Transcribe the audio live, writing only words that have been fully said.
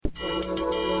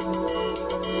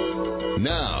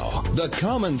Now, the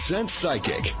Common Sense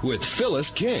Psychic with Phyllis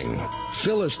King.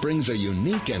 Phyllis brings a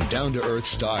unique and down-to-earth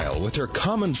style with her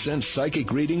Common Sense Psychic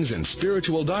readings and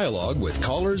spiritual dialogue with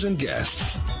callers and guests.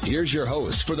 Here's your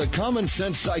host for the Common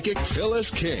Sense Psychic, Phyllis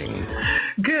King.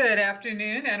 Good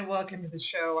afternoon and welcome to the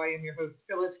show. I am your host,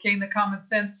 Phyllis King, the Common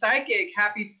Sense Psychic.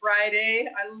 Happy Friday.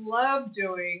 I love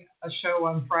doing a show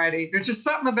on Friday. There's just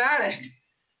something about it.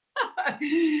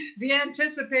 The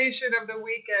anticipation of the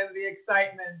weekend, the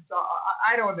excitement,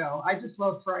 I don't know. I just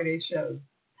love Friday shows.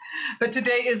 But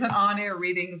today is an on-air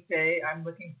readings day. I'm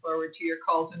looking forward to your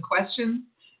calls and questions.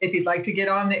 If you'd like to get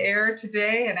on the air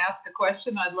today and ask a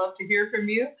question, I'd love to hear from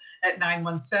you at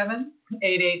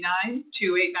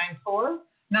 917-889-2894,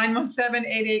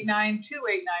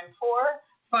 917-889-2894.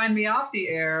 Find me off the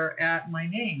air at my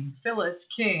name, Phyllis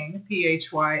King, Phyllis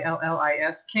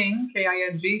King,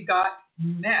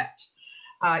 King.net.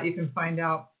 You can find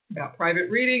out about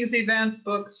private readings, events,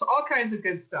 books, all kinds of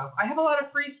good stuff. I have a lot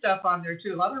of free stuff on there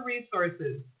too, a lot of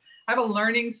resources. I have a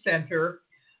learning center.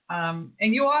 And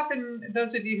you often,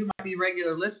 those of you who might be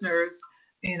regular listeners,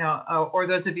 or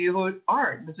those of you who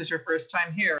aren't, this is your first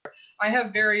time here, I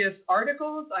have various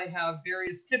articles, I have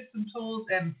various tips and tools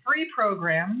and free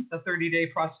programs, a 30-day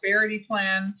prosperity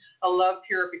plan, a love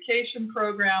purification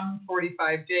program,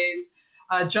 45 days,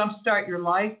 Jumpstart Your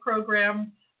Life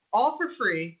program, all for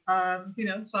free.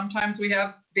 Sometimes we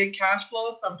have big cash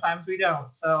flow, sometimes we don't.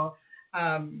 So,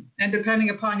 and depending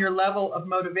upon your level of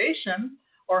motivation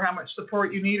or how much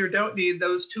support you need or don't need,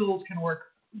 those tools can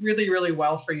work really, really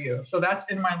well for you. So that's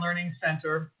in my learning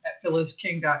center at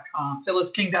phyllisking.com,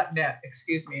 phyllisking.net,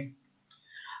 excuse me.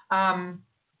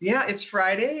 It's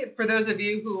Friday. For those of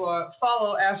you who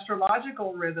follow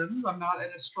astrological rhythms, I'm not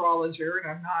an astrologer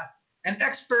and I'm not an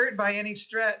expert by any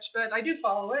stretch, but I do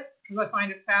follow it because I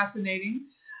find it fascinating.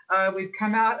 We've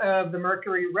come out of the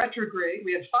Mercury retrograde.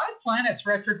 We had 5 planets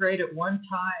retrograde at one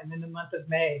time in the month of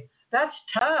May. That's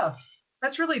tough.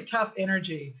 That's really tough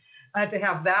energy to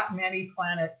have that many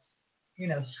planets,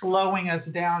 slowing us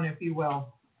down, if you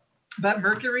will. But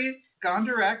Mercury's gone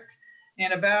direct,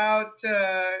 and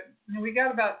we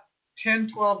got about 10,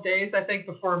 12 days, I think,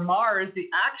 before Mars, the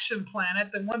action planet,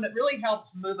 the one that really helps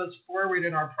move us forward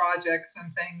in our projects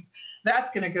and things, that's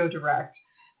going to go direct.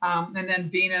 And then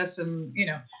Venus, and,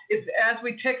 as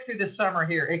we tick through the summer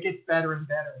here, it gets better and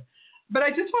better. But I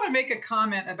just want to make a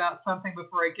comment about something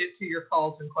before I get to your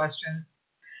calls and questions.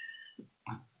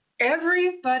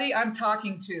 Everybody I'm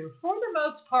talking to, for the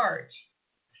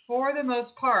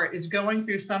most part, is going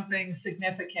through something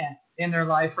significant in their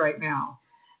life right now.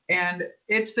 And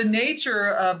it's the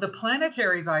nature of the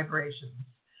planetary vibrations.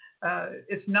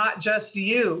 It's not just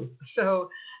you. So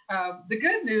the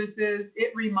good news is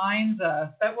it reminds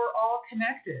us that we're all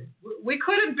connected. We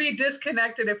couldn't be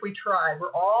disconnected if we tried.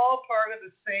 We're all part of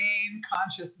the same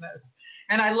consciousness.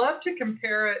 And I love to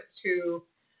compare it to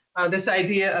this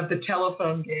idea of the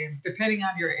telephone game, depending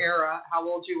on your era, how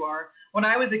old you are. When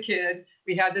I was a kid,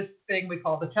 we had this thing we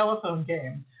call the telephone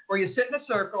game, where you sit in a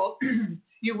circle,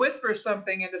 you whisper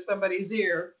something into somebody's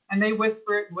ear, and they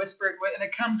whisper it, and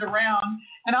it comes around.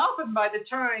 And often by the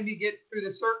time you get through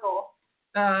the circle,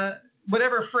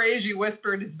 whatever phrase you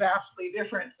whispered is vastly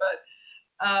different. But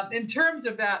in terms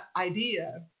of that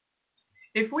idea,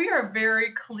 if we are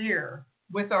very clear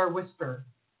with our whisper,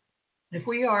 if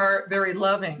we are very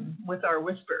loving with our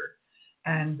whisper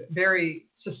and very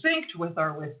succinct with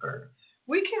our whisper,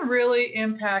 we can really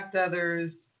impact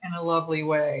others in a lovely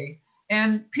way.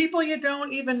 And people you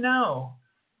don't even know.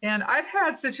 And I've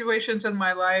had situations in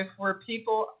my life where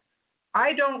people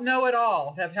I don't know at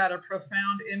all have had a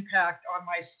profound impact on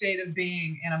my state of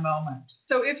being in a moment.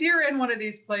 So if you're in one of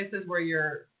these places where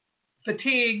you're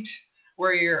fatigued,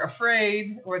 where you're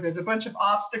afraid, or there's a bunch of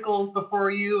obstacles before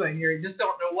you and you just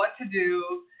don't know what to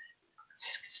do,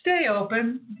 stay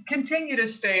open. Continue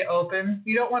to stay open.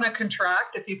 You don't want to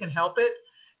contract if you can help it,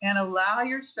 and allow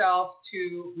yourself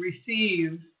to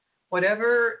receive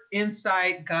whatever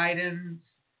insight, guidance,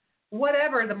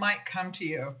 whatever that might come to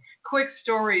you. Quick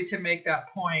story to make that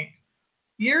point.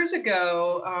 Years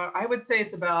ago, I would say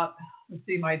it's about,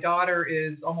 my daughter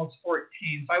is almost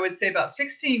 14. So I would say about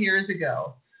 16 years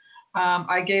ago,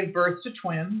 I gave birth to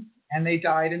twins, and they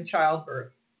died in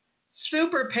childbirth.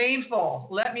 Super painful,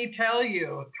 let me tell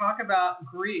you. Talk about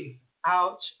grief.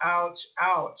 Ouch, ouch,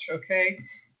 ouch, okay?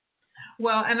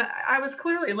 Well, and I was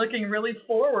clearly looking really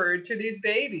forward to these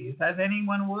babies, as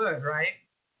anyone would, right?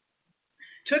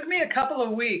 Took me a couple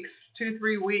of weeks,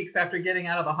 2-3 weeks after getting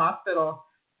out of the hospital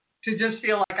to just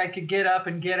feel like I could get up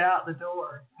and get out the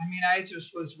door. I mean, I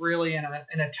just was really in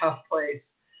a tough place.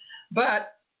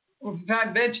 But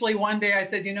eventually one day I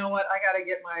said, you know what, I got to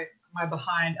get my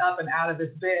behind up and out of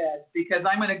this bed, because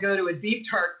I'm going to go to a deep,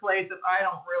 dark place if I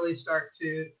don't really start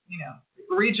to,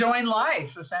 rejoin life,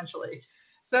 essentially.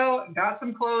 So got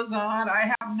some clothes on.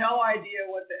 I have no idea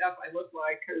what the F I looked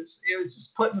like, because it was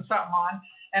just putting something on,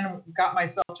 and got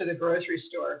myself to the grocery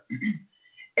store.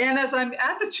 And as I'm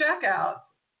at the checkout,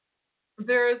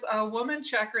 there's a woman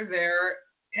checker there.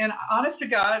 And honest to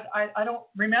God, I don't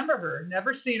remember her.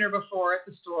 Never seen her before at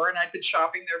the store, and I've been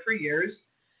shopping there for years.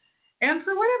 And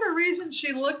for whatever reason,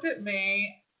 she looked at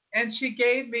me, and she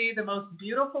gave me the most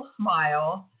beautiful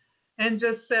smile and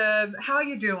just said, "How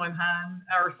you doing, hon?"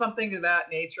 or something to that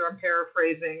nature. I'm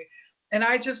paraphrasing. And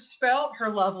I just felt her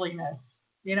loveliness.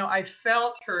 I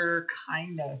felt her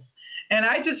kindness. And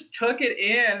I just took it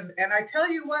in. And I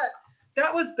tell you what,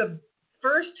 that was the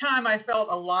first time I felt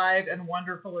alive and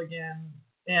wonderful again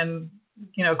in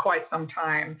quite some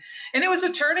time. And it was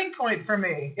a turning point for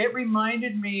me. It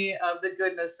reminded me of the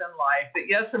goodness in life, that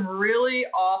yes, some really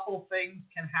awful things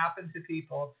can happen to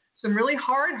people. Some really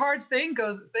hard things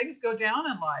go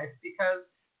down in life, because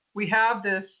we have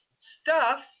this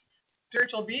stuff.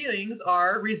 Spiritual beings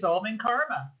are resolving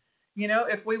karma.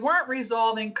 If we weren't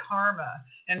resolving karma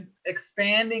and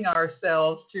expanding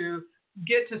ourselves to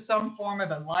get to some form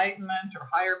of enlightenment or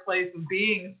higher place of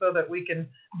being, so that we can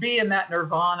be in that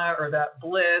nirvana or that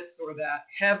bliss or that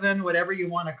heaven, whatever you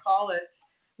want to call it,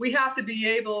 we have to be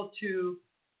able to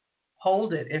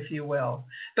hold it, if you will.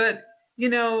 But,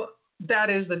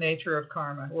 that is the nature of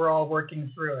karma. We're all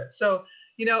working through it. So,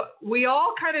 we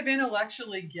all kind of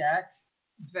intellectually get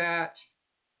that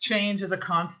change is a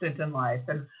constant in life.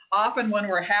 And often when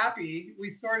we're happy,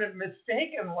 we sort of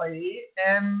mistakenly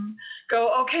and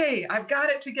go, okay, I've got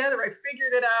it together. I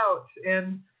figured it out.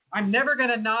 And I'm never going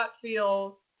to not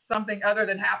feel something other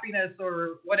than happiness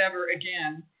or whatever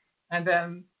again. And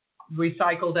then we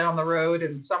cycle down the road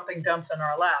and something dumps in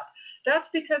our lap. That's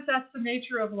because that's the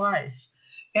nature of life.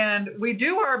 And we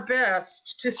do our best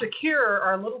to secure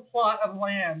our little plot of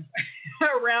land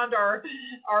around our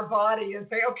body and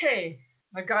say, okay,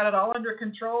 I've got it all under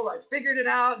control. I've figured it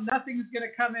out. Nothing's going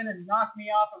to come in and knock me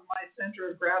off of my center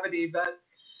of gravity. But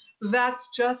that's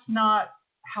just not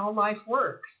how life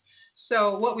works.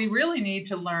 So what we really need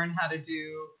to learn how to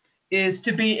do is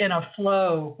to be in a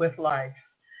flow with life,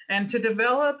 and to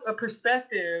develop a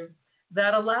perspective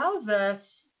that allows us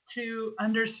to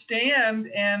understand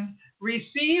and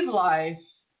receive life,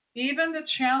 even the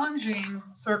challenging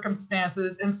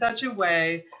circumstances, in such a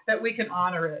way that we can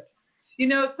honor it.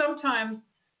 Sometimes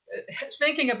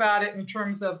thinking about it in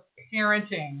terms of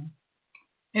parenting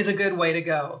is a good way to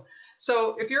go.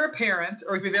 So if you're a parent,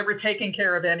 or if you've ever taken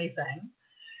care of anything,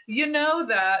 you know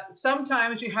that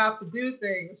sometimes you have to do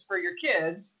things for your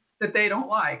kids that they don't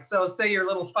like. So say your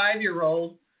little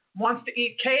 5-year-old wants to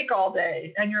eat cake all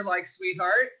day, and you're like,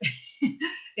 sweetheart,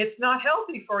 it's not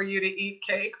healthy for you to eat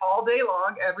cake all day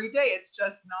long every day. It's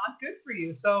just not good for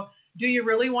you. So do you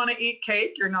really want to eat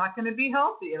cake? You're not going to be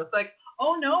healthy. It's like,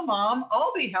 oh no, Mom,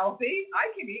 I'll be healthy.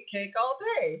 I can eat cake all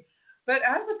day. But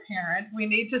as a parent, we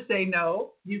need to say,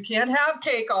 no, you can't have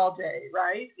cake all day,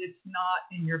 right? It's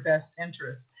not in your best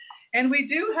interest. And we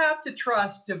do have to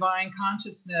trust divine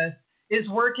consciousness is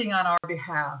working on our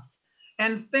behalf.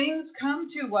 And things come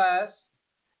to us,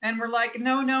 and we're like,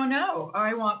 no,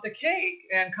 I want the cake.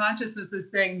 And consciousness is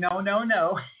saying,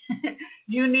 no.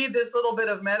 You need this little bit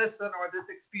of medicine, or this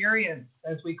experience,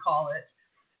 as we call it.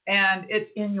 And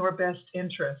it's in your best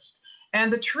interest.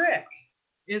 And the trick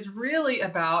is really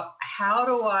about, how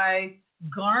do I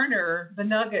garner the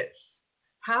nuggets?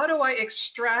 How do I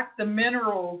extract the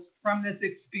minerals from this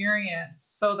experience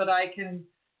so that I can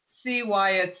see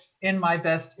why it's in my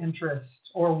best interest,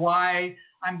 or why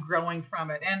I'm growing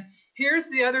from it? And here's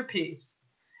the other piece.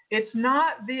 It's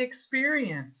not the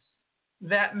experience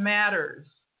that matters.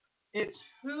 It's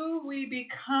who we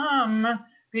become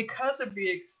because of the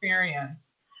experience.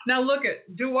 Now look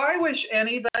do I wish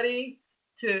anybody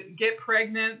to get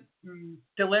pregnant,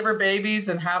 deliver babies,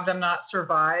 and have them not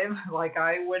survive like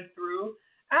I went through?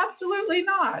 Absolutely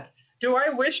not. Do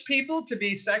I wish people to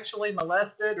be sexually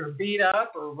molested or beat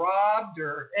up or robbed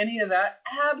or any of that?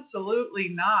 Absolutely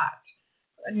not.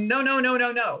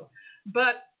 No.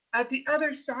 But at the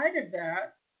other side of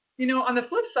that, on the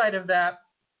flip side of that,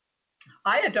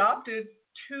 I adopted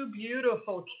 2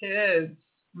 beautiful kids.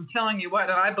 I'm telling you what,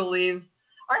 and I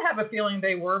have a feeling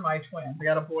they were my twins. I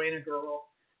got a boy and a girl.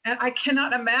 And I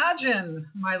cannot imagine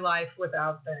my life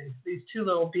without these 2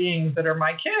 little beings that are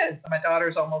my kids. My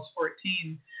daughter's almost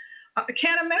 14. I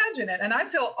can't imagine it. And I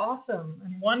feel awesome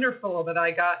and wonderful that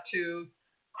I got to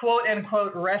quote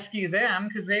unquote rescue them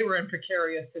because they were in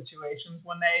precarious situations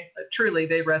when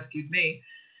they rescued me.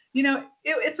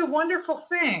 It's a wonderful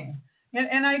thing.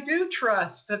 And I do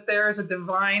trust that there is a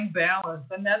divine balance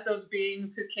and that those beings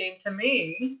who came to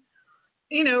me,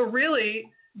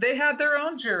 really, they had their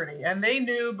own journey and they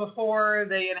knew before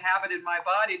they inhabited my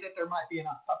body that there might be a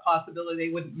possibility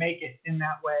they wouldn't make it in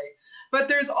that way. But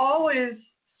there's always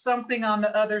something on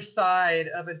the other side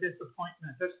of a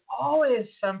disappointment. There's always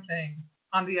something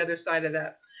on the other side of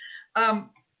that.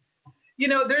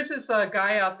 There's this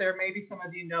guy out there, maybe some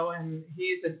of you know him.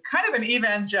 He's a kind of an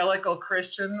evangelical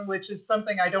Christian, which is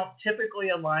something I don't typically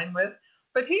align with.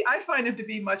 But I find him to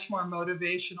be much more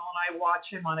motivational, and I watch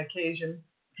him on occasion.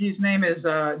 His name is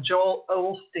Joel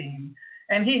Osteen,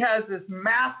 and he has this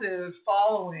massive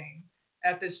following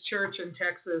at this church in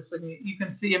Texas, and you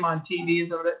can see him on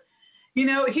TVs of it.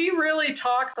 He really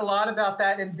talks a lot about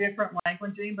that in different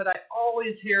languaging, but I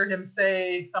always hear him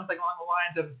say something along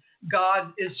the lines of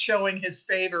God is showing his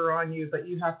favor on you, but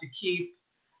you have to keep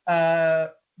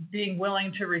being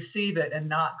willing to receive it and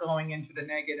not going into the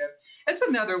negative. It's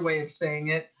another way of saying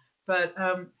it, but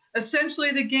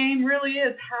essentially the game really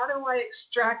is, how do I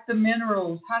extract the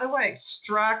minerals? How do I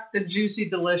extract the juicy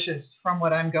delicious from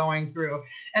what I'm going through?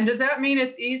 And does that mean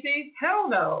it's easy? Hell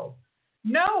no.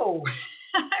 No.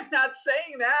 I'm not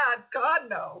saying that. God,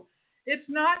 no. It's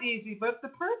not easy, but the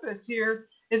purpose here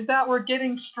is that we're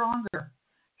getting stronger.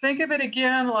 Think of it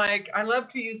again like, I love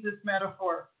to use this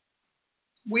metaphor.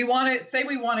 We want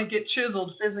to get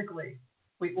chiseled physically.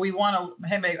 We want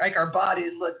to make our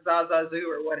bodies look zazazoo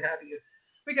or what have you.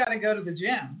 We got to go to the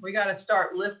gym. We got to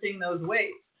start lifting those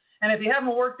weights. And if you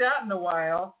haven't worked out in a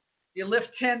while, you lift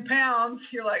 10 pounds,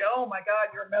 you're like, oh my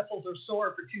God, your muscles are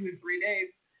sore for 2 and 3 days.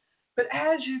 But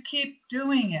as you keep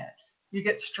doing it, you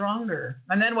get stronger.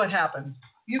 And then what happens?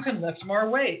 You can lift more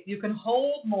weight. You can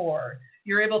hold more.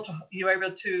 You're able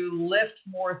to lift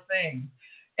more things.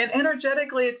 And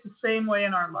energetically, it's the same way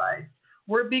in our life.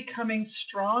 We're becoming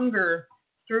stronger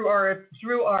through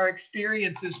our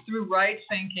experiences, through right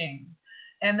thinking.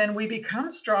 And then we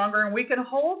become stronger and we can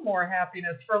hold more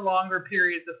happiness for longer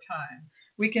periods of time.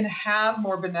 We can have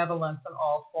more benevolence in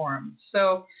all forms.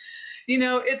 So,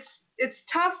 it's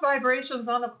tough vibrations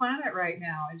on the planet right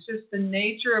now. It's just the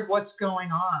nature of what's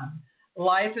going on.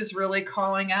 Life is really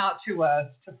calling out to us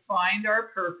to find our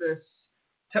purpose,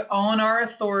 to own our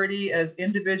authority as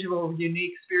individual,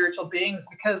 unique spiritual beings,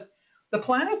 because the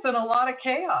planet's in a lot of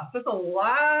chaos. There's a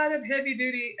lot of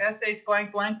heavy-duty SH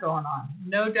blank blank going on,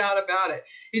 no doubt about it.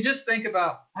 You just think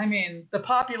about, the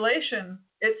population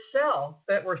itself,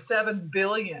 that we're 7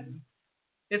 billion.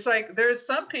 It's like there's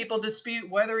some people dispute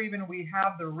whether even we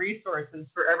have the resources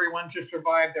for everyone to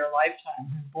survive their lifetime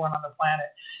who's born on the planet.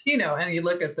 And you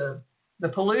look at the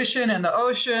pollution in the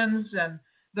oceans and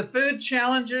the food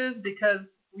challenges because,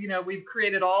 we've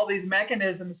created all these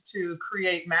mechanisms to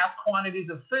create mass quantities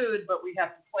of food, but we have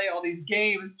to play all these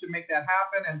games to make that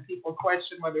happen. And people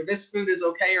question whether this food is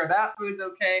okay or that food's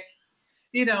okay,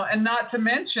 and not to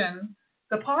mention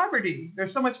the poverty.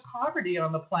 There's so much poverty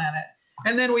on the planet.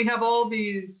 And then we have all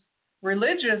these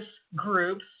religious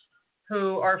groups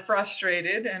who are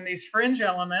frustrated and these fringe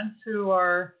elements who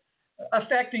are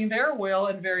affecting their will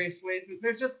in various ways.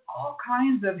 There's just all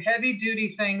kinds of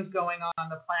heavy-duty things going on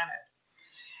the planet.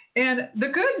 And the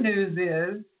good news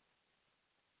is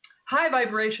high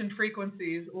vibration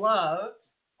frequencies, love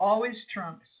always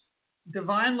trumps.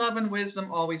 Divine love and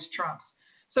wisdom always trumps.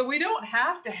 So we don't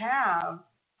have to have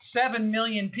 7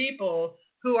 million people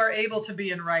who are able to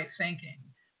be in right thinking.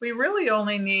 We really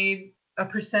only need a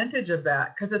percentage of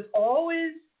that because it's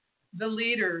always the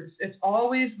leaders. It's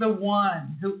always the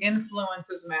one who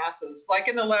influences masses. Like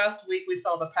in the last week, we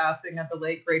saw the passing of the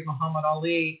late, great Muhammad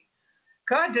Ali.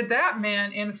 God, did that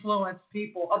man influence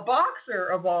people? A boxer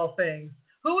of all things.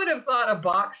 Who would have thought a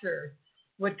boxer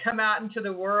would come out into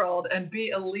the world and be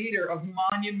a leader of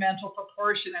monumental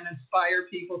proportion and inspire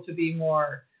people to be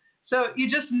more? So you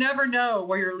just never know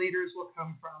where your leaders will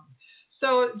come from.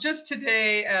 So just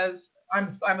today, as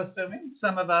I'm assuming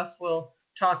some of us will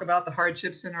talk about the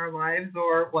hardships in our lives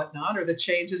or whatnot, or the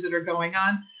changes that are going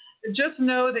on, just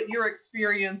know that your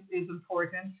experience is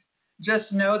important.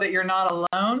 Just know that you're not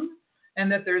alone and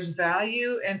that there's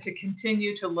value, and to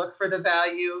continue to look for the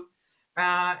value,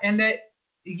 and that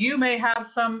you may have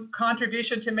some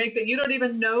contribution to make that you don't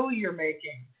even know you're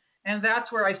making. And that's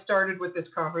where I started with this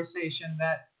conversation,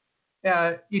 that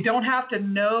you don't have to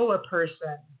know a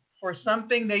person for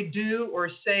something they do or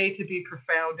say to be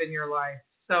profound in your life.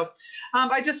 So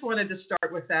I just wanted to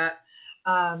start with that.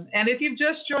 And if you've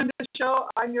just joined the show,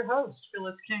 I'm your host,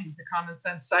 Phyllis King, the Common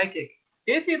Sense Psychic.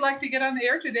 If you'd like to get on the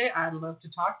air today, I'd love to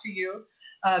talk to you.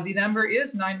 The number is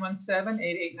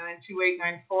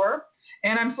 917-889-2894.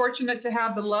 And I'm fortunate to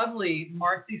have the lovely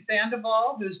Marcy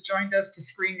Sandoval, who's joined us to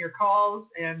screen your calls.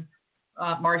 And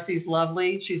Marcy's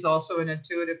lovely. She's also an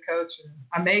intuitive coach. And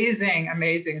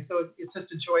amazing. So it's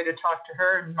just a joy to talk to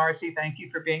her. And Marcy, thank you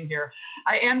for being here.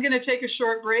 I am going to take a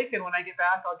short break, and when I get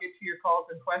back, I'll get to your calls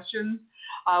and questions.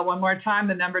 One more time,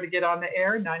 the number to get on the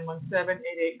air,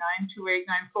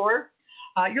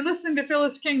 917-889-2894. You're listening to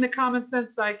Phyllis King, the Common Sense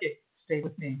Psychic. Stay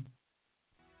with me.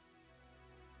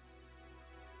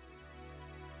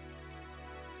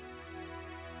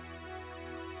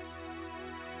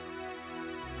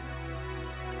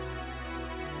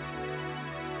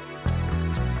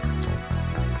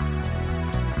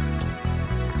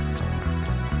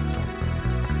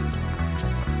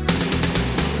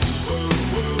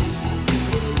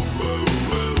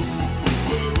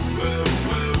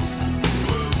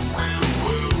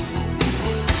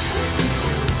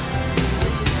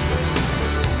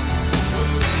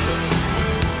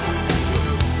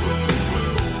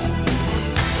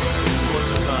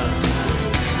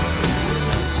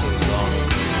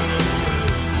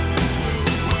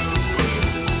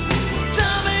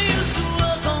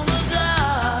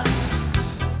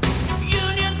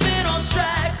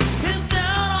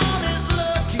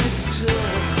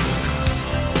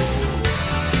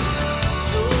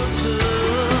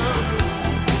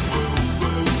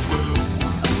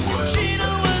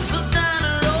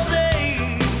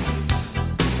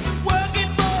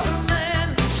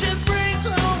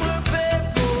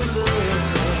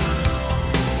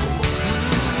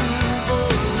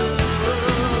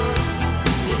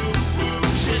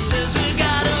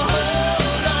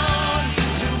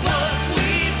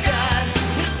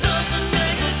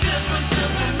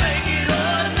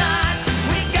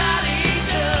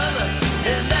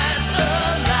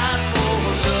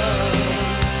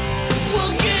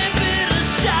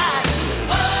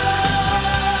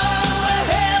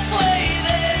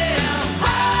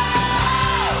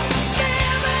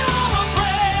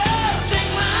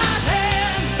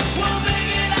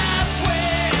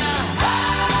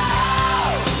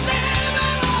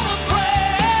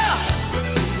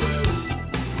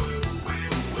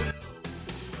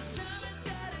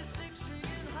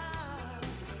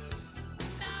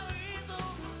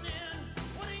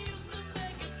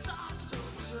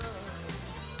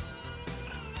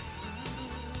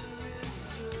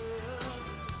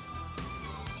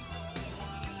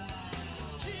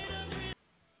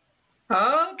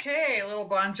 Okay, a little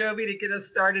Bon Jovi to get us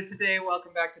started today.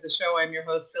 Welcome back to the show. I'm your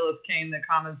host, Phyllis Kane, the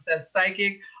Common Sense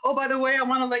Psychic. Oh, by the way, I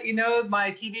want to let you know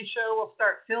my TV show will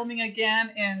start filming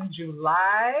again in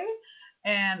July,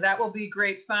 and that will be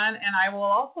great fun. And I will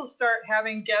also start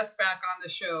having guests back on the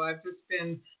show. It's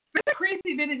been a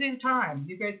crazy busy time.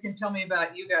 You guys can tell me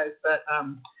about you guys, but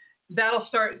that'll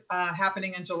start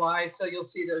happening in July, so you'll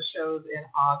see those shows in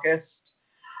August.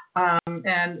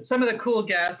 And some of the cool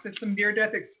guests, it's some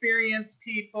near-death experience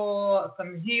people,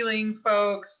 some healing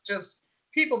folks, just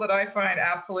people that I find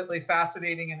absolutely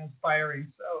fascinating and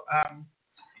inspiring. So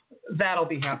that'll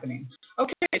be happening.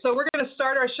 Okay, so we're going to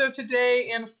start our show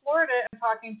today in Florida and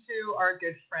talking to our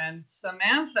good friend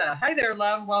Samantha. Hi there,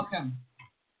 love. Welcome.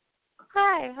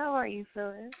 Hi, how are you,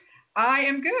 Phyllis? I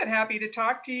am good. Happy to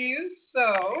talk to you.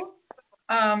 So,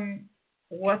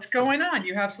 what's going on?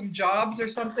 You have some jobs or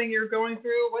something you're going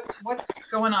through? What's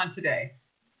going on today?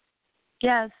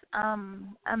 Yes,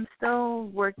 I'm still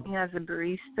working as a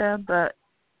barista, but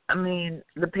I mean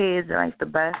the pay isn't like the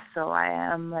best, so I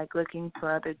am like looking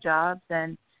for other jobs,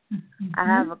 and I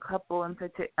have a couple in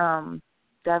particular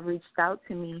that have reached out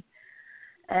to me,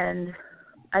 and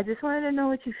I just wanted to know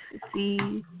what you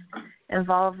see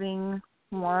involving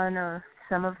one or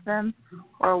some of them,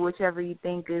 or whichever you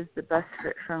think is the best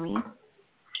fit for me.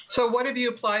 So what have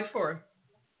you applied for?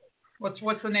 What's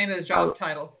the name of the job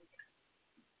title?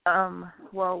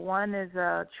 Well, one is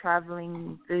a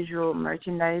traveling visual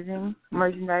merchandiser.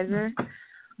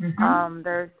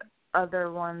 There's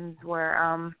other ones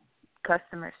where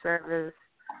customer service,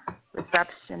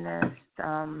 receptionist,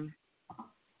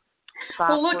 spot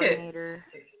coordinator.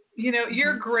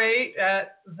 You're great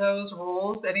at those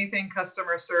roles, anything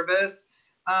customer service.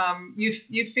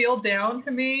 You feel down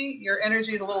to me. Your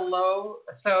energy is a little low,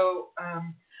 so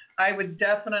I would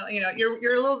definitely,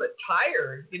 you're a little bit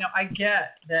tired. I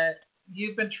get that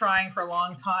you've been trying for a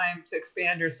long time to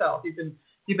expand yourself.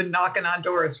 You've been knocking on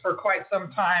doors for quite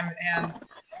some time, and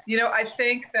I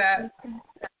think that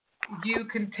you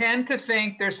can tend to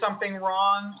think there's something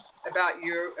wrong about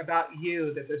you,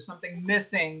 that there's something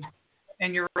missing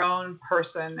in your own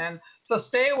person, and so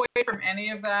stay away from any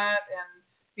of that, and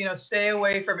stay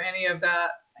away from any of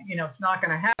that it's not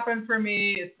going to happen for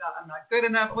me. I'm not good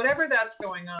enough, whatever that's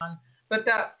going on. But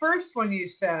that first one you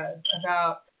said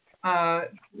about,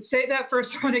 say that first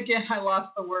one again. I lost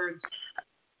the words.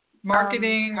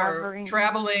 Marketing or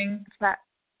traveling.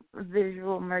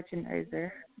 Visual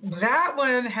merchandiser. That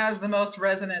one has the most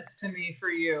resonance to me for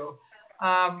you.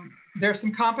 There's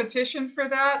some competition for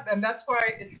that, and that's why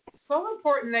it's so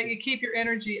important that you keep your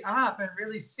energy up and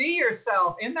really see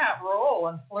yourself in that role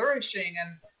and flourishing.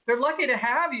 And they're lucky to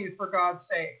have you, for God's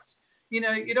sakes. You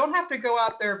don't have to go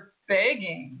out there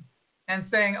begging and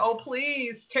saying, oh,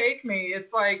 please take me.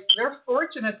 It's like they're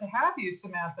fortunate to have you,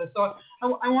 Samantha. So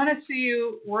I want to see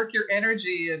you work your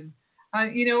energy. And, are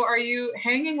you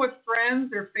hanging with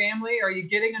friends or family? Are you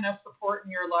getting enough support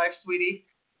in your life, sweetie?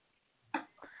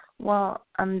 Well,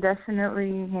 I'm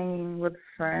definitely hanging with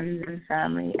friends and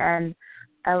family. And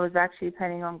I was actually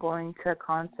planning on going to a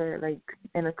concert,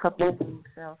 in a couple of weeks.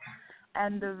 So,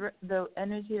 and the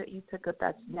energy that you took up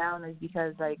that's down is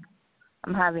because,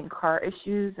 I'm having car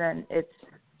issues, and it's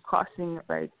costing,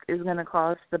 it's going to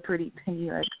cost a pretty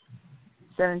penny,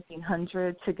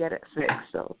 $1,700 to get it fixed.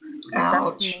 So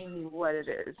ouch. That's mainly what it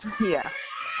is. Yeah.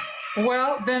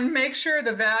 Well, then make sure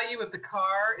the value of the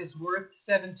car is worth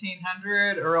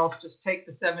 $1,700, or else just take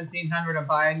the $1,700 and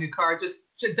buy a new car. Just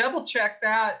to double check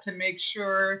that to make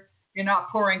sure you're not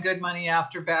pouring good money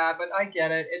after bad. But I get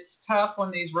it. It's tough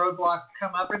when these roadblocks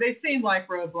come up, or they seem like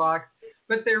roadblocks,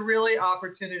 but they're really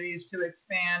opportunities to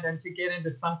expand and to get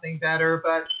into something better.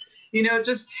 But,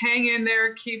 just hang in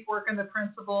there, keep working the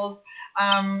principles.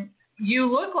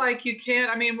 You look like you can.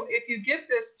 I mean, if you get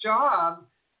this job,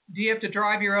 do you have to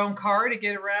drive your own car to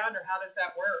get around, or how does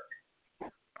that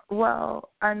work? Well,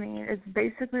 I mean, it's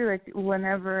basically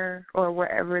whenever or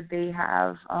wherever they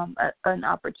have an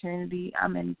opportunity.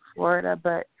 I'm in Florida,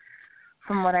 but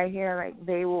from what I hear,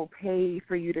 they will pay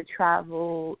for you to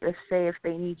travel. If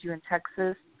they need you in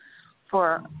Texas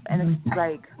and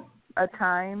it's a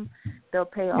time, they'll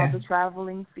pay all the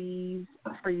traveling fees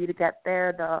for you to get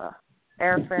there, the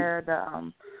airfare,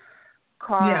 the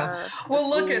car. Yeah.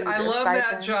 Well, I love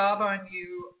that job on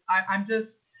you. I'm just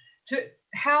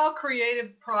how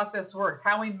creative process works,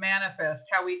 how we manifest,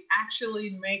 how we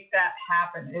actually make that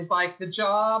happen is the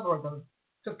job or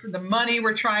the money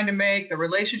we're trying to make, the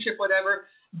relationship, whatever,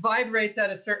 vibrates at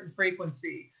a certain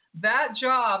frequency. That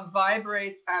job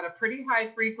vibrates at a pretty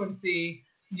high frequency.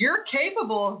 You're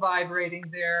capable of vibrating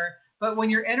there, but when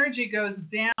your energy goes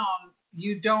down,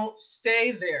 you don't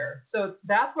stay there. So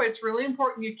that's why it's really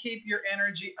important you keep your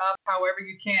energy up however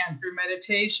you can, through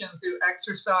meditation, through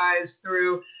exercise,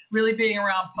 through really being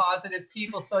around positive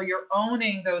people. So you're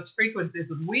owning those frequencies.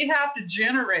 We have to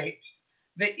generate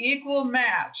the equal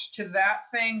match to that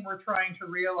thing we're trying to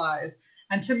realize.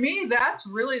 And to me, that's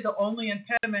really the only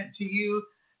impediment to you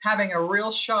having a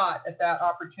real shot at that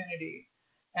opportunity.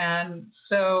 And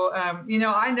so,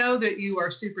 I know that you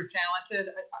are super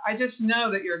talented. I just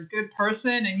know that you're a good person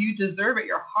and you deserve it.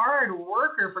 You're a hard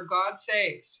worker, for God's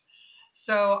sakes.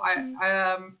 So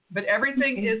but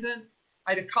everything isn't,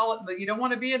 I call it, you don't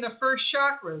want to be in the first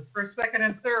chakras, first, second,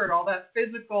 and third, all that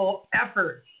physical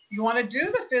effort. You want to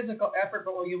do the physical effort,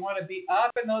 but you want to be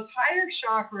up in those higher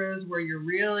chakras where you're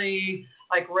really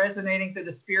resonating to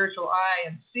the spiritual eye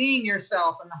and seeing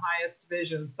yourself in the highest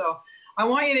vision. So I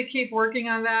want you to keep working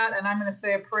on that, and I'm going to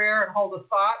say a prayer and hold a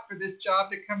thought for this job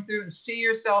to come through, and see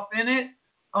yourself in it,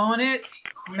 own it,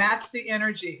 match the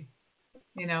energy.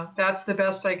 That's the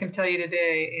best I can tell you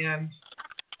today, and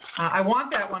I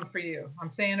want that one for you.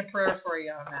 I'm saying a prayer for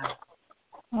you on that.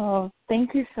 Oh,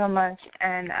 thank you so much,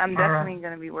 and I'm definitely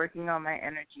going to be working on my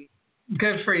energy.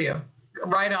 Good for you.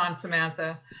 Right on,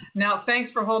 Samantha. Now,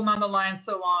 thanks for holding on the line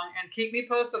so long, and keep me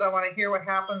posted. I want to hear what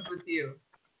happens with you.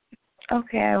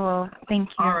 Okay, I will. Thank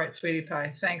you. All right, sweetie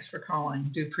pie. Thanks for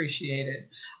calling. Do appreciate it.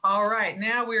 All right,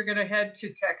 now we're going to head to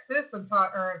Texas and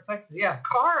talk, or Texas. Yeah,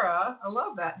 Cara. I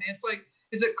love that name. It's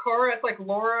is it Cora? It's like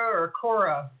Laura or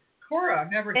Cora. Cora.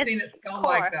 I've never seen it spelled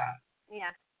like that.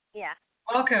 Yeah.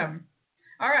 Welcome.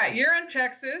 All right, you're in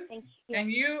Texas, Thank you.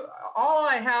 and all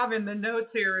I have in the notes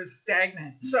here is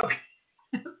stagnant. So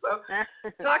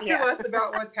talk to us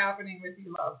about what's happening with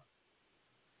you, love.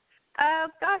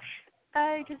 Gosh.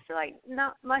 I just feel like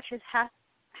not much is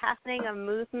happening, a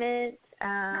movement.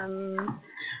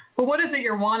 Well, what is it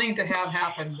you're wanting to have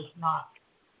happen that's not?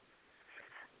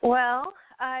 Well,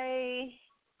 I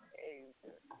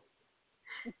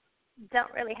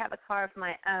don't really have a car of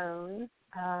my own,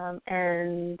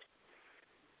 and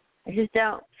I just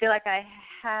don't feel like I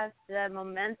have the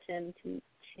momentum to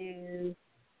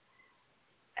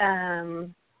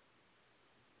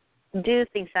do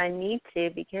things I need to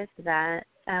because of that.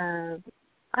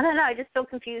 I don't know. I just feel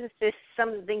confused as to some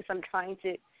of the things I'm trying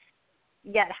to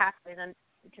get happen, and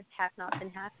it just have not been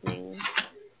happening.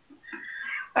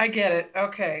 I get it.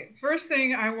 Okay. First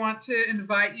thing, I want to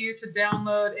invite you to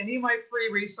download any of my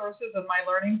free resources of my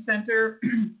Learning Center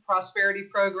prosperity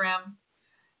program.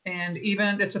 And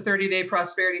even it's a 30-day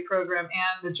prosperity program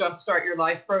and the Jumpstart Your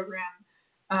Life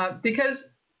program. Because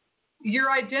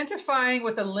you're identifying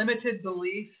with a limited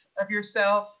belief of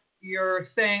yourself. You're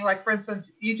saying, like, for instance,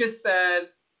 you just said,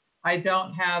 I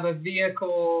don't have a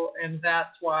vehicle, and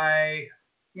that's why,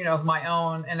 of my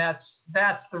own, and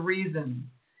that's the reason.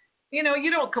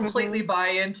 You don't completely buy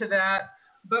into that,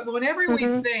 but whenever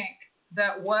we think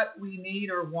that what we need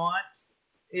or want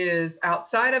is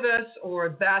outside of us,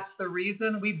 or that's the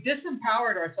reason, we've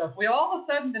disempowered ourselves. We all of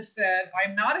a sudden have said,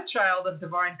 I'm not a child of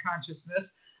divine consciousness.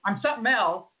 I'm something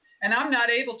else, and I'm not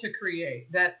able to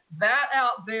create. That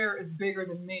out there is bigger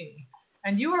than me.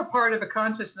 And you are part of a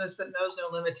consciousness that knows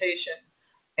no limitation.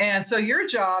 And so your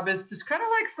job is just kind of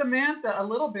like Samantha a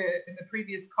little bit in the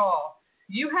previous call.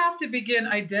 You have to begin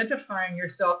identifying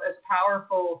yourself as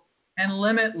powerful and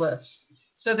limitless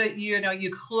so that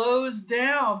you close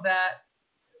down that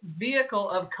vehicle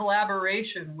of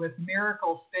collaboration with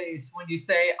miracle space when you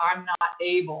say, I'm not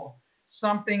able,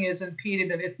 something is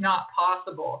impeded, and it's not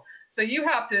possible. So you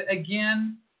have to,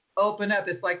 again, open up.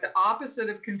 It's like the opposite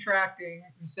of contracting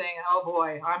and saying, oh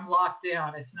boy, I'm locked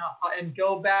down. It's not, and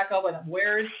go back up and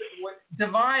where's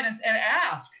divine and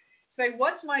ask. Say,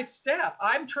 what's my step?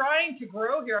 I'm trying to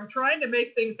grow here. I'm trying to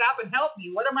make things happen. Help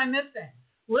me. What am I missing?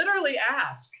 Literally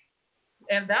ask.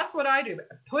 And that's what I do.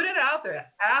 Put it out there.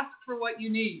 Ask for what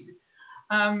you need.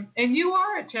 And you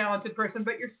are a talented person,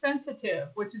 but you're sensitive,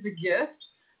 which is a gift.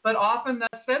 But often the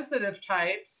sensitive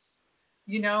types,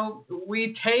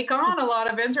 we take on a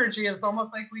lot of energy. It's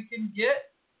almost like we can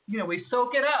get, we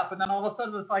soak it up, and then all of a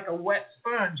sudden it's like a wet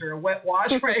sponge or a wet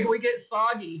wash rag. We get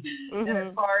soggy, and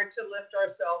it's hard to lift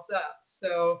ourselves up.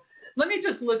 So let me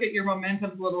just look at your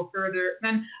momentum a little further.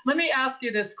 And let me ask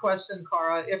you this question,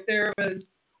 Cara. If there was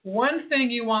one thing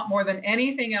you want more than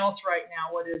anything else right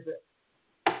now, what is it?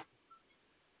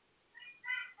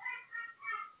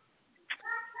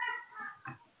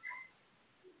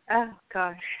 Oh,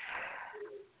 gosh.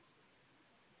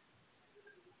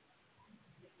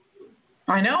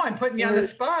 I know, I'm putting you on the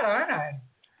spot, aren't I?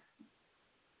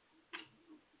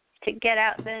 To get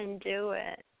out there and do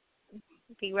it.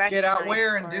 Be recognized. Get out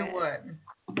where and do it. what?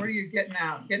 Where are you getting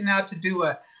out? Getting out to do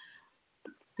what?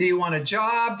 Do you want a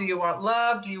job? Do you want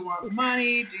love? Do you want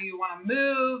money? Do you want to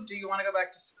move? Do you want to go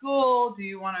back to school? Do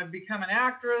you want to become an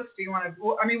actress? Do you want to,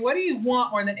 what do you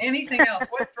want more than anything else?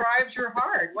 What drives your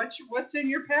heart? What's in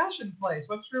your passion place?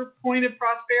 What's your point of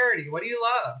prosperity? What do you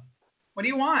love? What do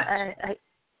you want?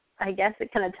 I guess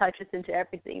it kind of touches into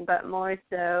everything, but more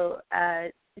so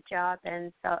job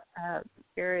and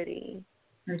security.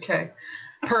 Okay,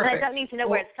 perfect. And I don't need to know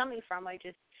where it's coming from. I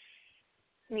just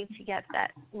need to get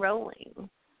that rolling.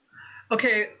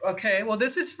 Okay. Well,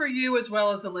 this is for you as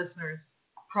well as the listeners.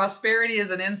 Prosperity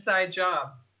is an inside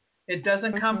job. It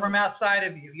doesn't come from outside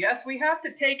of you. Yes, we have to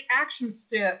take action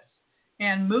steps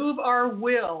and move our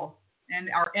will and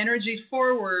our energy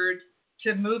forward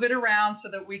to move it around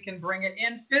so that we can bring it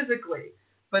in physically.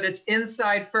 But it's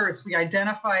inside first. We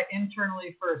identify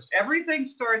internally first.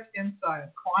 Everything starts inside.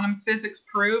 Quantum physics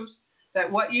proves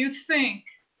that what you think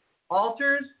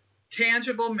alters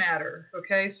tangible matter.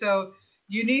 Okay, so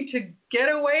you need to get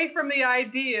away from the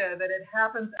idea that it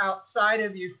happens outside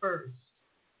of you first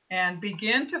and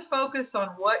begin to focus on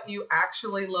what you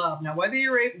actually love. Now, whether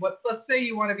let's say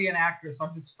you want to be an actress.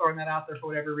 I'm just throwing that out there for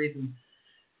whatever reason.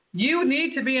 You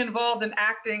need to be involved in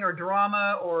acting or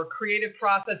drama or creative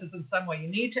processes in some way. You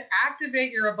need to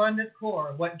activate your abundant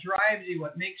core, what drives you,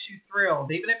 what makes you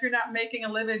thrilled, even if you're not making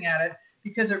a living at it,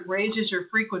 because it raises your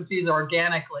frequencies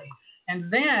organically.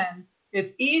 And then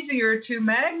it's easier to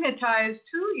magnetize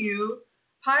to you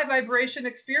high vibration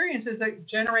experiences that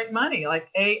generate money, like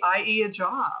i.e. a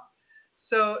job.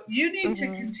 So you need to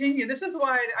continue. This is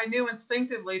why I knew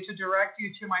instinctively to direct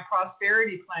you to my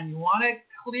prosperity plan. You want to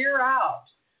clear out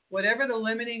whatever the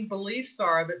limiting beliefs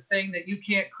are that's saying that you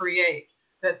can't create,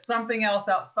 that something else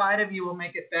outside of you will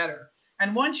make it better.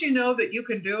 And once you know that you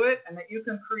can do it and that you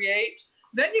can create,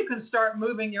 then you can start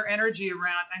moving your energy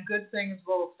around and good things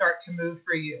will start to move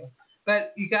for you.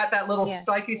 But you got that little,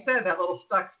 like you said, that little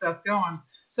stuck stuff going.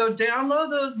 So download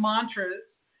those mantras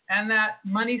and that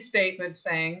money statement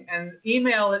thing and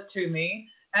email it to me,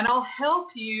 and I'll help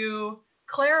you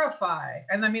clarify.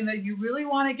 And I mean that you really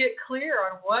want to get clear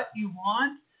on what you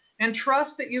want and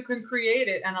trust that you can create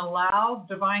it and allow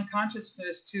divine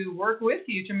consciousness to work with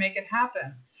you to make it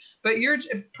happen. But your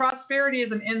prosperity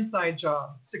is an inside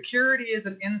job. Security is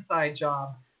an inside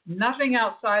job. Nothing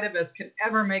outside of us can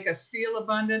ever make us feel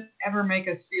abundant, ever make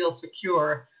us feel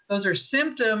secure. Those are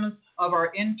symptoms of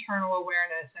our internal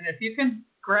awareness. And if you can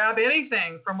grab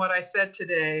anything from what I said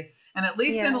today, and at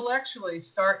least intellectually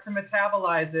start to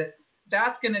metabolize it,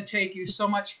 that's going to take you so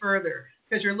much further,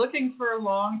 because you're looking for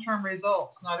long-term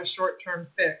results, not a short-term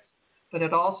fix. But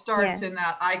it all starts in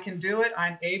that I can do it,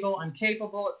 I'm able, I'm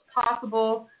capable, it's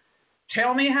possible.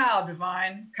 Tell me how,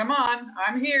 Divine. Come on,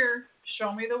 I'm here.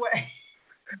 Show me the way.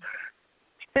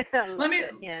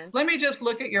 Let me just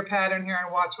look at your pattern here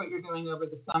and watch what you're doing over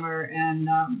the summer. And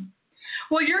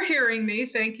well, you're hearing me.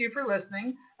 Thank you for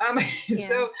listening.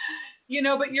 So,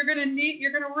 but you're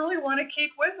gonna really want to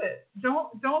keep with it.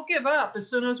 Don't give up as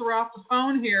soon as we're off the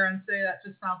phone here and say that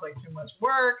just sounds like too much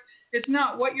work. It's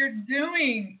not. What you're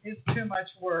doing is too much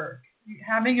work.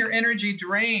 Having your energy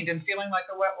drained and feeling like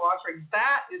a wet washing,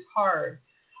 that is hard.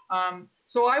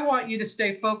 So I want you to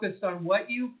stay focused on what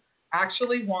you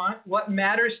actually want, what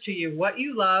matters to you, what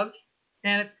you love,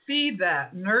 and feed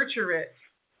that, nurture it.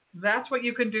 That's what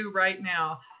you can do right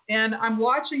now. And I'm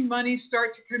watching money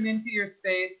start to come into your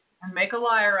space, and make a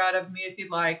liar out of me if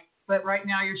you'd like, but right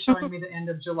now you're showing me the end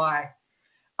of July.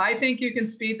 I think you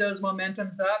can speed those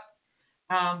momentums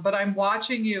up, but I'm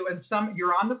watching you, and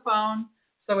you're on the phone,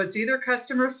 so it's either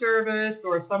customer service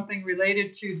or something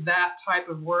related to that type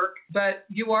of work, but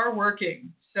you are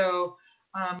working. So,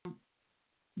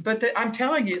 I'm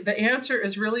telling you, the answer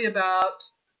is really about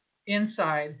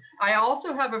inside. I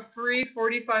also have a free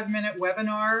 45-minute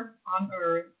webinar on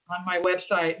my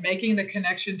website, Making the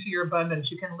Connection to Your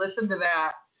Abundance. You can listen to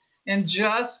that, and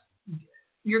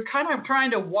you're kind of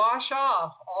trying to wash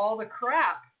off all the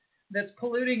crap that's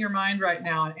polluting your mind right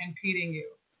now and impeding you.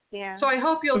 Yeah. So I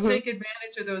hope you'll take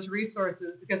advantage of those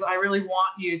resources, because I really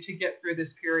want you to get through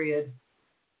this period.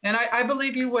 And I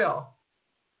believe you will.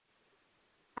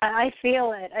 I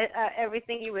feel it.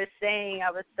 Everything you were saying,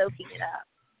 I was soaking it up.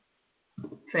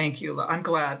 Thank you. I'm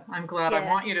glad. I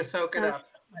want you to soak it up.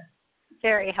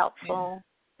 Very helpful.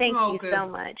 Thank you so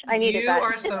much. I needed that. You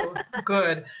are so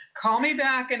good. Call me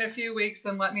back in a few weeks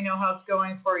and let me know how it's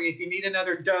going for you. If you need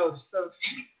another dose of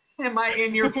Am I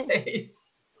in Your Face?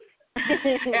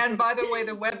 And by the way,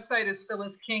 the website is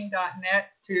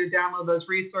phyllisking.net to download those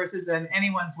resources, and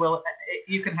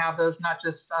you can have those, not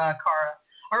just Cara.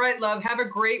 All right, love. Have a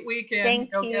great weekend. Thank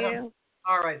you. Get 'em.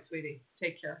 All right, sweetie.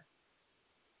 Take care.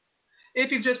 If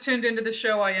you've just tuned into the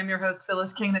show, I am your host,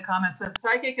 Phyllis King, the Common Sense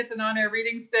Psychic. It's an on-air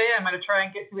reading today. I'm going to try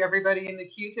and get to everybody in the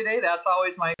queue today. That's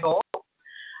always my goal.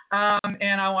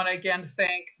 And I want to again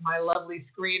thank my lovely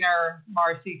screener,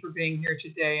 Marcy, for being here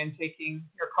today and taking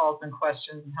your calls and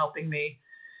questions and helping me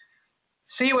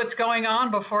see what's going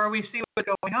on before we see what's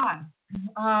going on.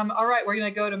 All right, we're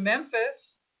going to go to Memphis.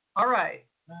 All right,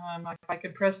 if I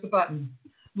could press the button.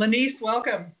 Lanice,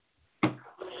 welcome.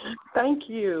 Thank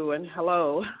you, and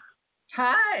hello.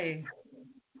 Hi.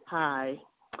 Hi.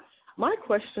 My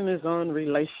question is on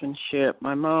relationship.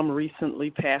 My mom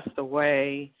recently passed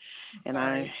away, and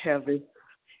I have this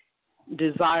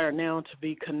desire now to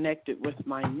be connected with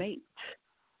my mate.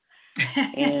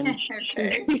 And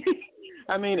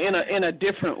I mean, in a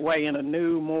different way, in a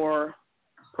new, more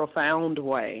profound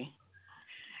way.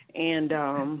 And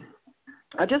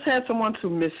I just had someone to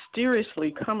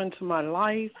mysteriously come into my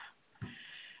life,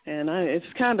 and it's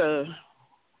kind of,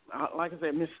 like I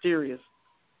said, mysterious.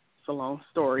 It's a long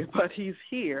story, but he's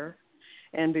here.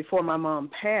 And before my mom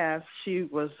passed, she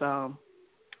was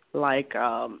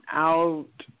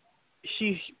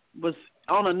she was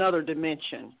on another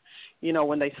dimension,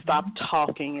 when they stopped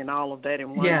talking and all of that.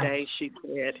 And one day she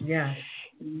said,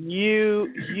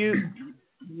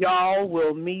 y'all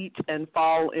will meet and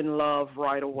fall in love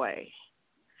right away.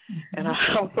 And I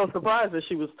was so surprised that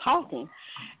she was talking.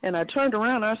 And I turned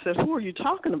around and I said, who are you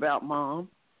talking about, Mom?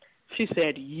 She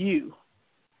said, you.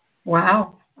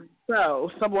 Wow.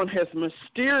 So someone has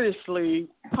mysteriously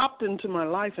popped into my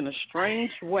life in a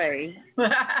strange way,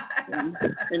 and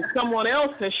someone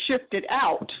else has shifted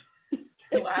out.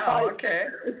 Wow, okay.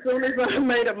 As soon as I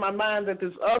made up my mind that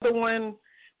this other one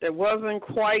that wasn't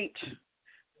quite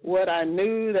what I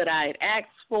knew that I had asked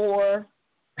for,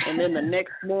 and then the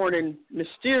next morning,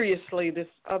 mysteriously, this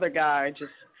other guy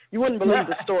just, you wouldn't believe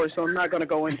the story, so I'm not going to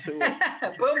go into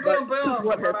it. Boom, boom.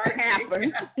 What has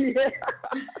happened.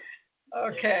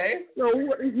 Okay. So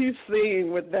what are you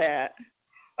seeing with that?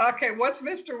 Okay, what's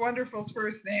Mr. Wonderful's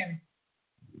first name?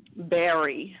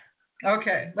 Barry.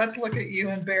 Okay, let's look at you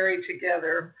and Barry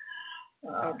together.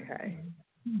 Okay.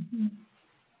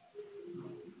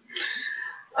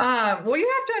 Well, you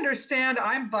have to understand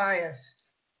I'm biased.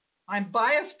 I'm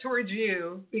biased towards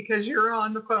you because you're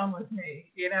on the phone with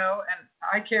me, and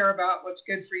I care about what's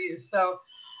good for you. So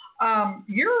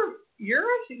you're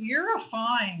a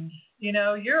find,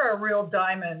 you're a real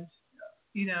diamond,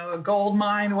 a gold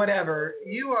mine, whatever.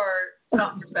 You are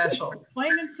something special,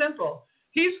 plain and simple.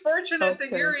 He's fortunate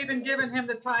that you're even giving him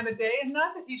the time of day, and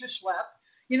not that he's a schlep.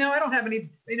 I don't have any,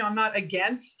 I'm not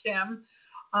against him.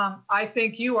 I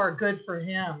think you are good for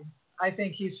him. I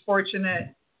think he's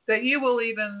fortunate that you will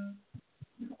even,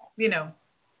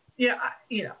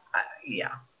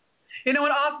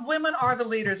 women are the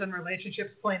leaders in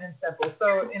relationships, plain and simple.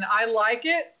 So, and I like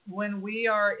it when we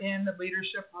are in the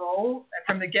leadership role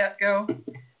from the get-go.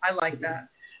 I like that.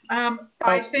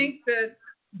 I think that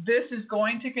this is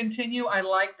going to continue. I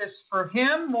like this for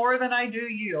him more than I do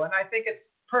you. And I think it's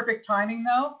perfect timing,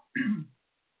 though.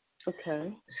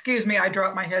 Okay. Excuse me, I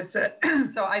dropped my headset.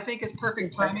 So I think it's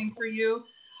perfect timing for you.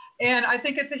 And I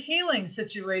think it's a healing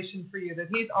situation for you, that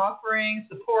he's offering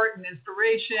support and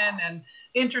inspiration and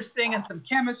interesting and some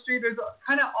chemistry. There's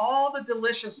kind of all the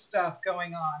delicious stuff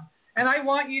going on. And I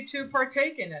want you to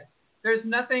partake in it. There's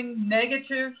nothing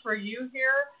negative for you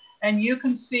here. And you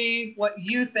can see what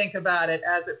you think about it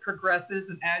as it progresses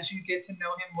and as you get to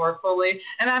know him more fully.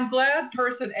 And I'm glad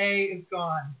person A is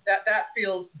gone. That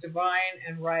feels divine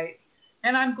and right.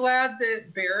 And I'm glad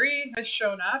that Barry has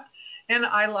shown up. And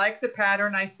I like the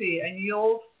pattern I see. And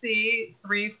you'll see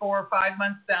 3, 4, 5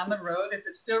 months down the road if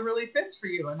it still really fits for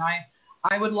you. And I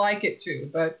would like it to.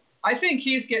 But I think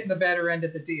he's getting the better end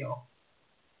of the deal.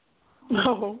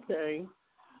 Okay.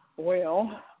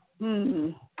 Well,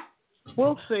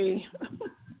 we'll see.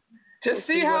 Just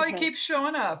see how he keeps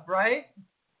showing up, right?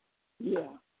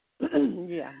 Yeah.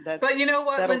 Yeah. But you know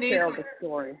what, that'll Lenise? tell the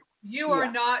story. You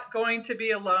are not going to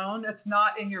be alone. It's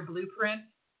not in your blueprint.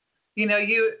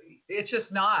 It's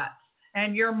just not.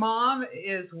 And your mom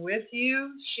is with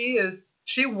you. She's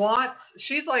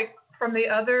like from the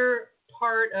other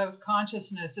part of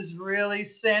consciousness is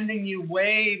really sending you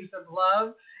waves of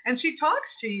love. And she talks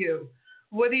to you.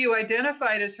 Whether you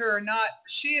identify it as her or not,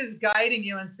 she is guiding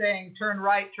you and saying, turn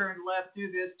right, turn left, do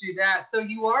this, do that. So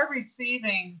you are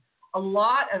receiving a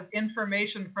lot of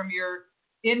information from your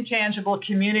intangible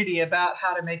community about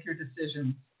how to make your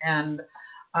decisions. And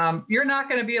you're not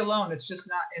going to be alone. It's just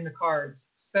not in the cards.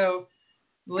 So,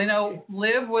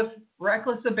 live with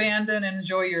reckless abandon and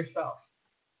enjoy yourself.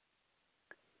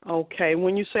 Okay.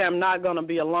 When you say I'm not going to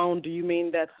be alone, do you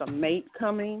mean that's a mate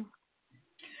coming?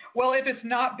 Well, if it's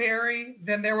not Barry,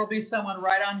 then there will be someone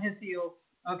right on his heels,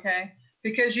 okay?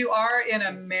 Because you are in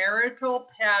a marital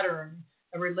pattern,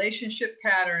 a relationship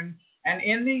pattern, and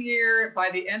in the year, by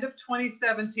the end of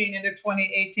 2017 into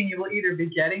 2018, you will either be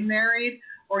getting married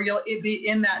or you'll be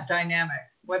in that dynamic.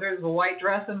 Whether there's a white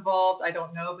dress involved, I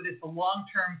don't know, but it's a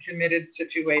long-term committed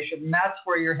situation. And that's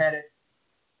where you're headed.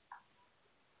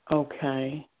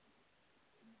 Okay.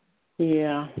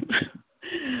 Yeah.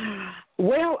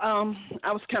 Well,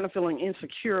 I was kind of feeling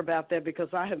insecure about that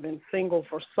because I have been single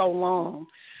for so long.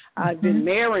 I've been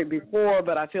married before,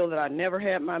 but I feel that I never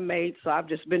had my mate, so I've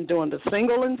just been doing the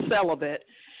single and celibate.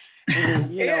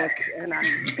 And, and I'm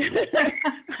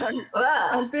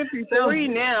 53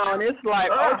 now, and it's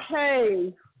like,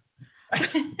 okay,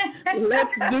 let's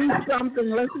do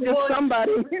something. Let's get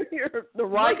somebody here, the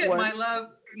right one. Look at my love.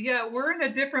 Yeah, we're in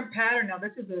a different pattern now.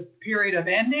 This is a period of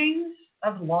endings,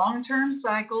 of long-term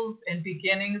cycles, and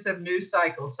beginnings of new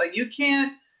cycles. So you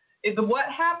can't, what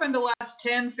happened the last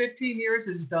 10, 15 years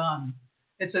is done.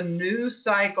 It's a new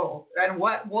cycle. And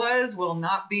what was will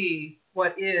not be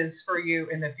what is for you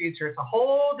in the future. It's a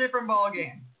whole different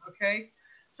ballgame, okay?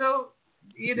 So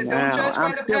don't judge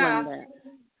by the past.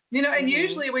 And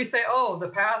usually we say,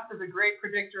 the past is a great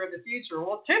predictor of the future.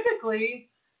 Well,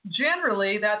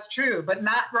 generally that's true, but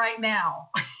not right now.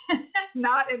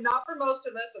 not for most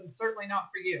of us, and certainly not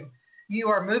for you. You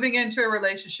are moving into a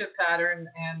relationship pattern,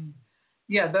 and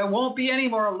there won't be any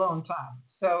more alone time.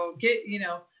 So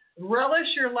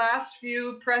relish your last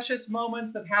few precious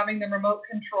moments of having the remote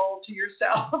control to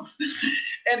yourself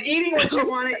and eating what you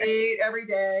want to eat every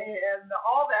day and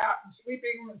all that, and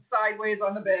sleeping sideways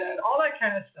on the bed, all that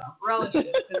kind of stuff. Relish it.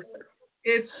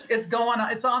 It's going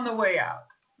on. It's on the way out.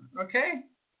 Okay?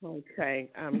 Okay.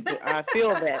 I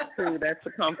feel that, too. That's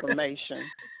a confirmation.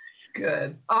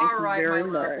 Good. All right, my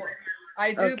love. Much.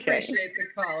 I do appreciate the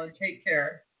call, and take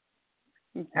care.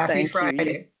 Happy Thank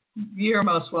Friday. You're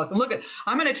most welcome. Look,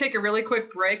 I'm going to take a really quick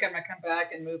break. I'm going to come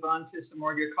back and move on to some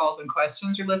more of your calls and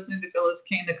questions. You're listening to Phyllis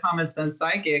King, the Common Sense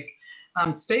Psychic.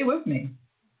 Stay with me.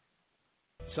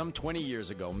 Some 20 years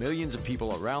ago, millions of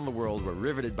people around the world were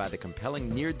riveted by the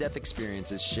compelling near-death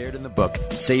experiences shared in the book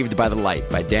Saved by the Light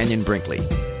by Daniel Brinkley.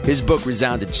 His book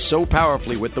resounded so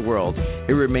powerfully with the world,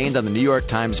 it remained on the New York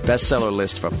Times bestseller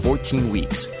list for 14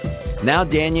 weeks. Now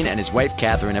Dannion and his wife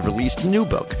Catherine have released a new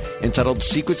book entitled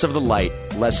Secrets of the Light,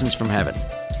 Lessons from Heaven.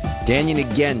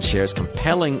 Dannion again shares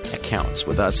compelling accounts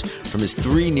with us from his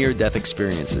 3 near-death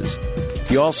experiences.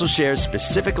 He also shares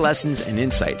specific lessons and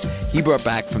insights he brought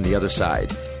back from the other side.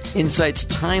 Insights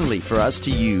timely for us to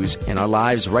use in our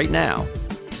lives right now.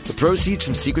 The proceeds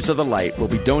from Secrets of the Light will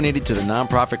be donated to the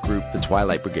nonprofit group, The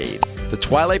Twilight Brigade. The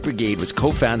Twilight Brigade was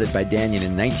co-founded by Dannion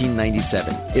in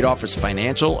 1997. It offers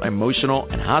financial, emotional,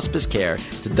 and hospice care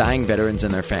to dying veterans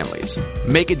and their families.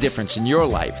 Make a difference in your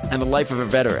life and the life of a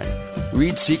veteran.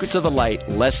 Read Secrets of the Light,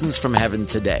 Lessons from Heaven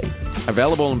today.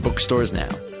 Available in bookstores now.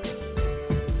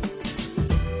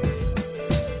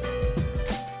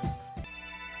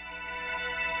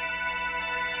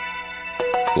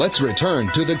 Let's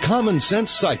return to the Common Sense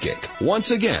Psychic. Once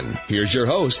again, here's your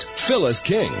host, Phyllis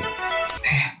King.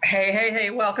 Hey,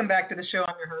 welcome back to the show.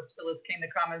 I'm your host, Phyllis King,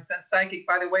 the Common Sense Psychic.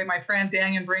 By the way, my friend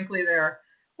Dannion Brinkley there.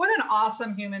 What an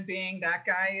awesome human being that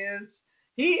guy is.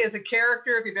 He is a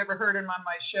character, if you've ever heard him on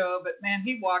my show, but man,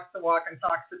 he walks the walk and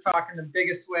talks the talk in the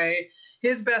biggest way.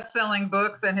 His best-selling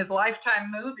books and his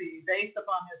Lifetime movie based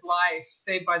upon his life,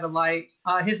 Saved by the Light,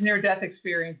 his near-death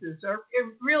experiences are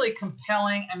really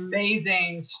compelling,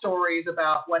 amazing stories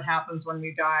about what happens when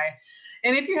we die.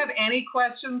 And if you have any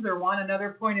questions or want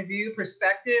another point of view,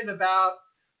 perspective about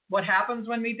what happens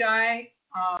when we die,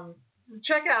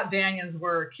 check out Dannion's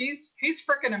work. He's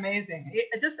freaking amazing.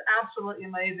 Just absolutely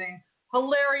amazing.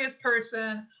 Hilarious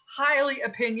person, highly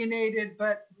opinionated,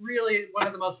 but really one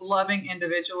of the most loving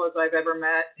individuals I've ever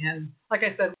met. And like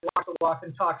I said, walks the walk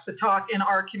and talks the talk in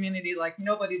our community like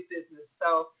nobody's business.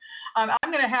 So I'm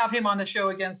going to have him on the show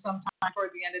again sometime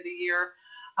toward the end of the year.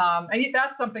 And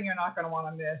that's something you're not going to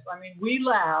want to miss. I mean, we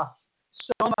laugh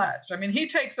so much. I mean, he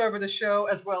takes over the show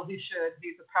as well he should.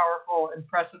 He's a powerful,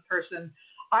 impressive person.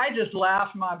 I just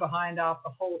laughed my behind off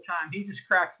the whole time. He just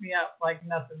cracks me up like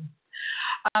nothing.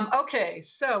 Okay,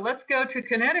 so let's go to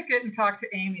Connecticut and talk to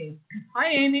Amy.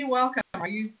 Hi, Amy. Welcome. Are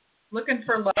you looking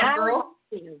for love, girl?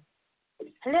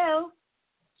 Hello.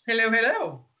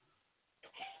 Hello.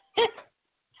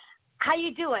 How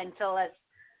you doing, Phyllis?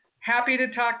 Happy to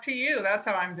talk to you. That's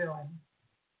how I'm doing.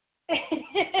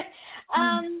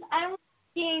 I'm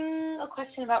asking a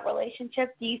question about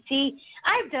relationships. Do you see,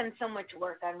 I've done so much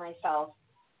work on myself,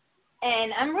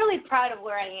 and I'm really proud of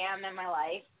where I am in my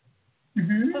life.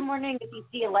 Mm-hmm. So I'm wondering if you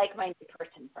see a like-minded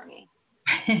person for me.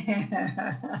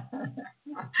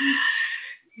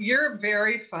 You're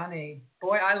very funny.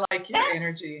 Boy, I like your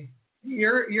energy.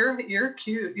 You're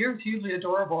cute. You're hugely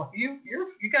adorable. You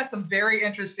got some very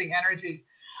interesting energy.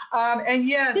 And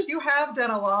yes, you have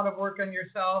done a lot of work on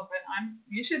yourself, and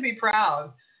you should be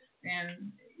proud.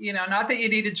 And not that you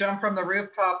need to jump from the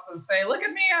rooftops and say, "Look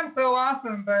at me, I'm so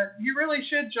awesome," but you really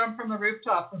should jump from the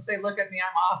rooftops and say, "Look at me,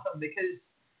 I'm awesome," because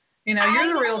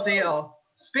you're the real deal.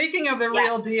 Speaking of the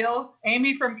real deal,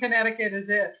 Amy from Connecticut is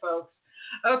it, folks.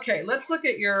 Okay, let's look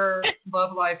at your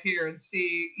love life here and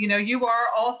see. You are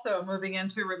also moving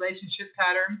into a relationship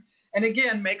pattern. And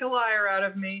again, make a liar out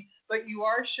of me, but you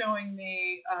are showing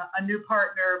me a new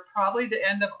partner probably the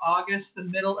end of August, the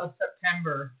middle of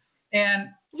September. And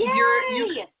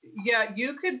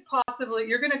you could possibly,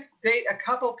 you're going to date a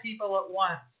couple people at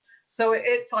once. So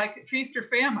it's like feast or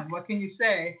famine. What can you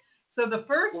say? So the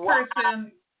first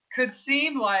person could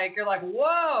seem like, you're like,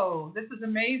 whoa, this is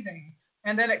amazing.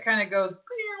 And then it kind of goes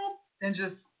and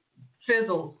just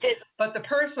fizzles. But the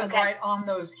person right on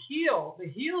those heels, the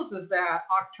heels of that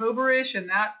October-ish, and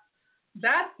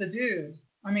that's the dude.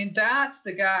 I mean, that's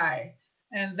the guy.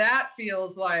 And that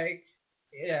feels like,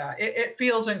 it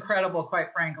feels incredible,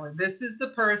 quite frankly. This is the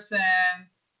person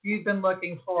you've been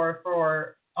looking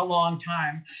for a long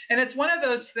time. And it's one of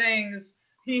those things,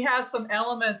 he has some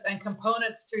elements and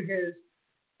components to his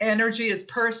energy, his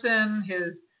person,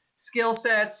 his skill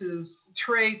sets, his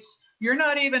traits you're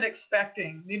not even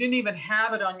expecting. You didn't even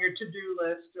have it on your to-do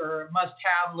list or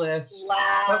must-have list.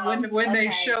 Wow. But when they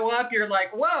show up, you're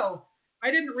like, whoa,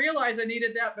 I didn't realize I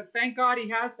needed that, but thank God he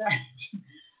has that.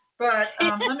 But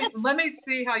let me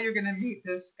see how you're going to meet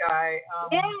this guy.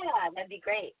 That'd be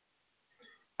great.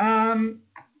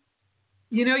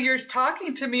 You're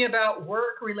talking to me about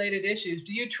work-related issues.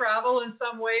 Do you travel in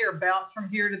some way or bounce from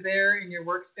here to there in your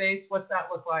workspace? What's that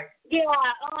look like? Yeah,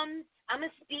 I'm a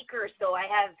speaker, so I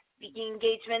have speaking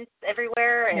engagements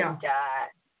everywhere, and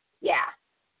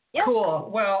Yep. Cool.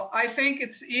 Well, I think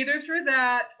it's either through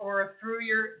that or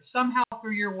somehow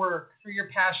through your work, through your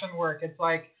passion work. It's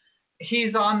like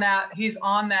he's on that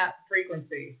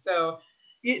frequency. So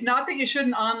not that you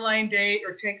shouldn't online date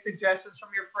or take suggestions from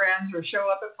your friends or show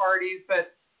up at parties,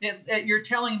 but you're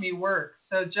telling me works.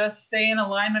 So just stay in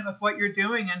alignment with what you're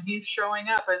doing, and he's showing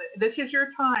up. And this is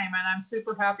your time, and I'm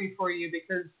super happy for you,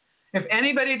 because if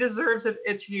anybody deserves it,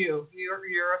 it's you.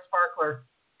 You're a sparkler.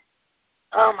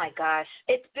 Oh my gosh,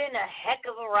 it's been a heck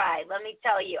of a ride. Let me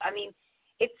tell you. I mean,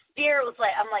 Spirit was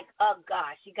like, I'm like, oh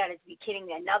gosh, you got to be kidding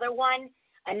me. Another one,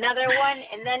 and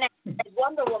then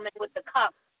Wonder Woman with the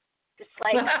cup, just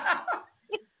like,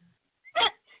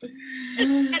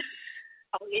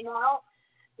 you know,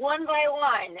 one by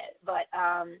one. But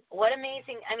what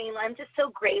amazing! I mean, I'm just so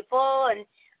grateful and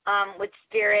with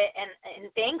Spirit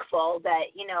and thankful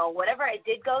that, you know, whatever I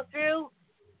did go through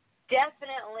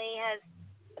definitely has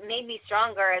made me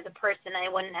stronger as a person. I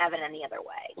wouldn't have it any other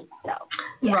way. So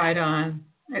yeah. Right on.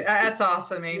 That's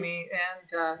awesome, Amy.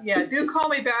 And do call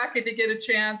me back if you get a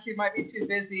chance. You might be too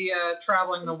busy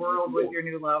traveling the world with your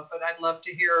new love, but I'd love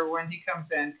to hear when he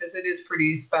comes in, because it is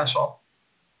pretty special.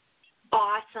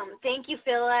 Awesome. Thank you,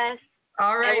 Phyllis.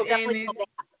 All right, Amy.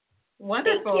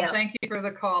 Wonderful. Thank you for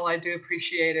the call. I do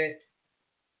appreciate it.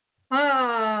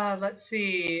 Let's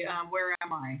see. Where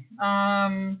am I?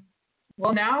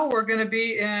 Well, now we're going to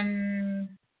be in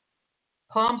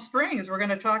Palm Springs. We're going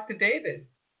to talk to David.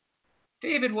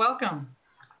 David, welcome.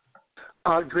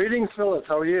 Greetings, Phyllis.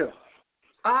 How are you?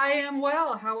 I am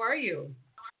well. How are you?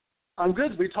 I'm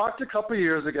good. We talked a couple of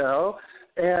years ago,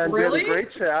 and we had a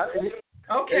great chat. And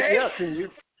okay. Yes, and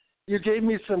you gave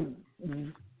me some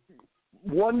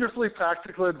wonderfully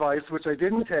practical advice, which I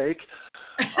didn't take.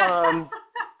 Okay.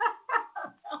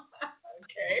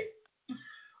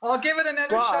 I'll give it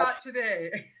another shot today.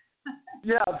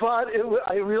 Yeah, but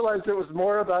I realized it was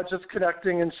more about just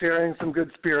connecting and sharing some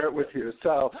good spirit with you.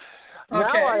 So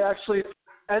now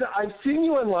and I've seen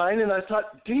you online, and I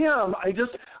thought, damn, I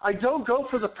don't go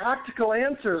for the practical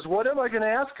answers. What am I going to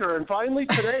ask her? And finally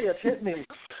today it hit me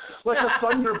like a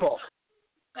thunderbolt.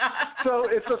 So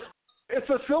it's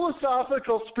a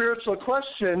philosophical, spiritual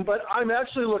question, but I'm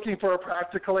actually looking for a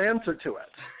practical answer to it.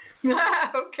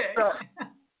 Okay.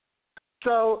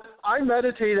 So I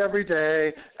meditate every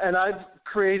day, and I've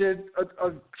created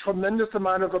a tremendous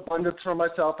amount of abundance for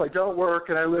myself. I don't work,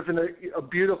 and I live in a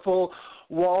beautiful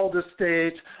walled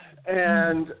estate,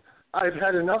 and I've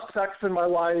had enough sex in my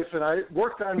life, and I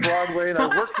worked on Broadway, and I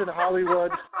worked in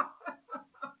Hollywood,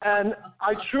 and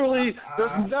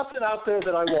there's nothing out there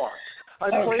that I want.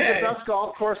 I've played the best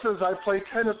golf courses. I've played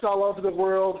tennis all over the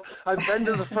world. I've been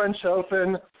to the French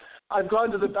Open. I've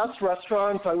gone to the best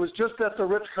restaurants. I was just at the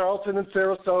Ritz-Carlton in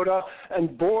Sarasota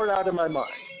and bored out of my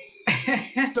mind.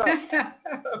 So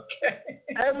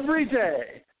every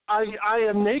day I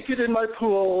am naked in my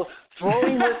pool,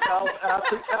 throwing myself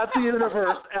at the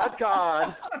universe, at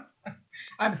God.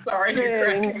 I'm sorry, you're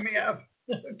cracking me up.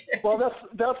 Okay. Well,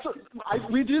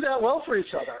 we do that well for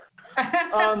each other.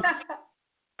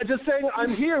 Just saying,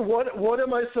 I'm here. What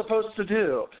am I supposed to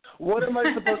do? What am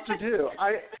I supposed to do?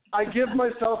 I give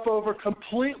myself over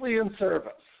completely in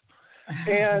service.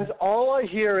 And all I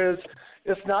hear is,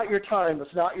 it's not your time.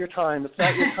 It's not your time. It's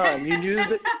not your time. You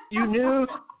knew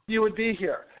you would be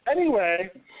here.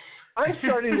 Anyway, I'm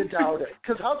starting to doubt it,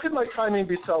 because how could my timing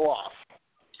be so off?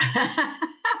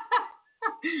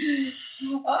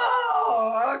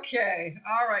 Oh, okay.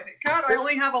 All right. God, I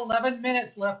only have 11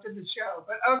 minutes left in the show,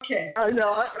 but okay. I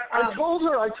know. I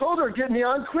told her, get me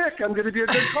on quick. I'm going to be a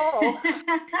good call.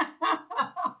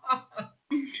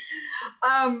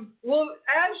 Well,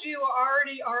 as you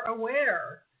already are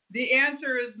aware, the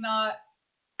answer is not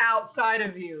outside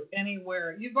of you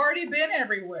anywhere. You've already been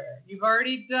everywhere. You've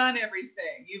already done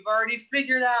everything. You've already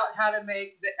figured out how to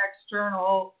make the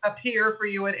external appear for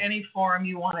you in any form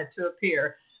you want it to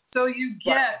appear. So you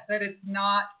get that it's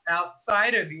not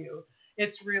outside of you.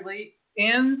 It's really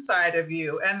inside of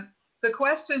you. And the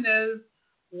question is,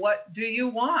 what do you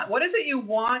want? What is it you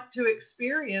want to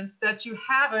experience that you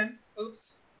haven't? Oops,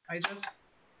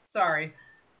 sorry.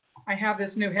 I have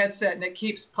this new headset and it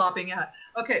keeps popping out.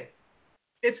 Okay.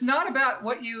 It's not about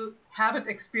what you haven't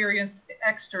experienced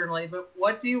externally, but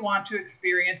what do you want to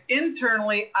experience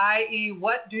internally, i.e.,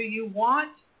 what do you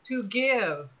want to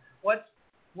give?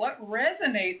 What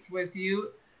resonates with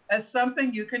you as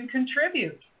something you can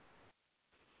contribute?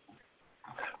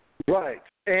 Right.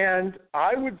 And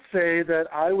I would say that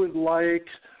I would like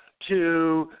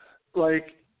to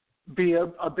be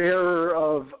a bearer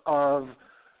of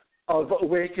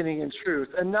awakening and truth,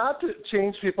 and not to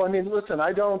change people. I mean, listen,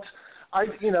 I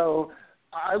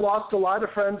lost a lot of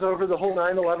friends over the whole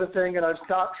 9/11 thing, and I've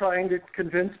stopped trying to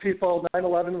convince people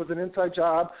 9/11 was an inside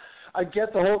job. I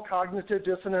get the whole cognitive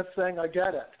dissonance thing. I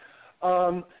get it.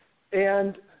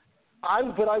 And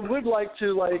But I would like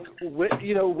to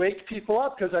wake people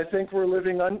up, because I think we're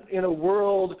living in a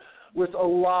world with a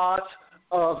lot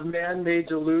of man-made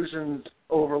delusions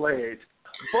overlaid.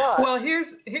 But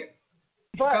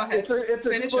it's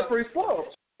a slippery slope.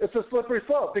 It's a slippery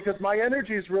slope because my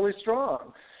energy is really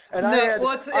strong. And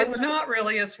it's not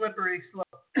really a slippery slope.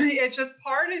 It's just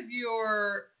part of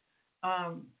your,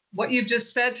 what you've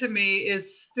just said to me is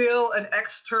still an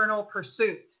external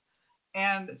pursuit.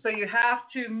 And so you have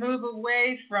to move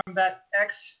away from that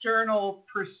external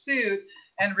pursuit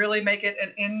and really make it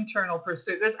an internal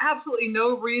pursuit. There's absolutely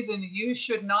no reason you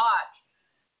should not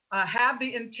have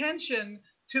the intention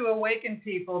to awaken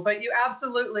people, but you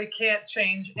absolutely can't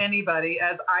change anybody,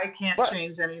 as I can't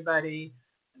change anybody.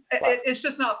 It's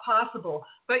just not possible.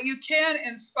 But you can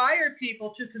inspire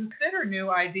people to consider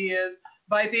new ideas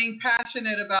by being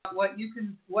passionate about what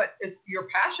you're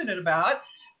passionate about,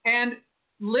 and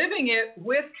living it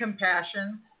with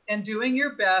compassion and doing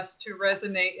your best to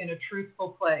resonate in a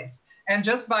truthful place. And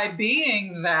just by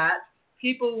being that,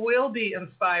 people will be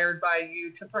inspired by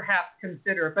you to perhaps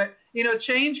consider. But,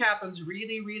 change happens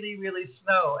really, really, really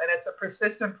slow, and it's a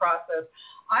persistent process.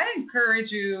 I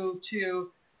encourage you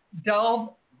to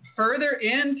delve further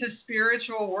into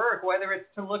spiritual work, whether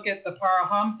it's to look at the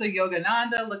Paramahansa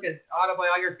Yogananda, look at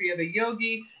Autobiography of a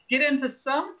Yogi, get into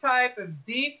some type of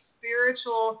deep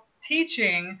spiritual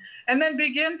teaching, and then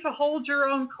begin to hold your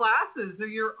own classes or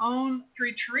your own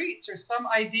retreats or some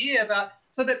idea about,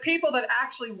 so that people that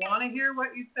actually want to hear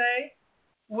what you say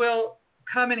will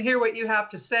come and hear what you have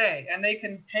to say, and they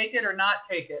can take it or not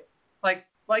take it.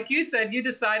 Like you said, you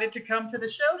decided to come to the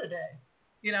show today.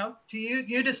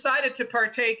 You decided to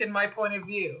partake in my point of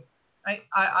view.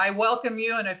 I welcome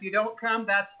you, and if you don't come,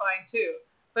 that's fine too.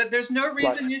 But there's no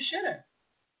reason you shouldn't.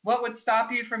 What would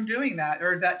stop you from doing that,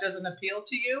 or that doesn't appeal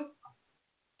to you?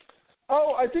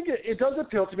 Oh, I think it does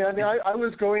appeal to me. I mean, I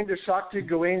was going to Shakti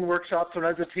Gawain workshops when I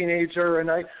was a teenager, and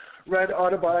I read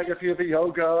Autobiography of a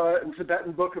Yoga and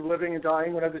Tibetan Book of Living and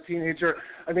Dying when I was a teenager.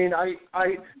 I mean, I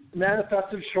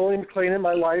manifested Shirley MacLaine in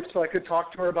my life so I could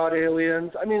talk to her about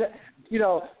aliens. I mean,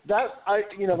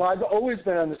 I've always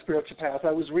been on the spiritual path.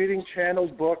 I was reading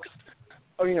channeled books,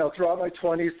 throughout my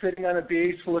 20s, sitting on a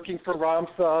beach looking for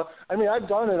Ramsa. I mean, I've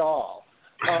done it all.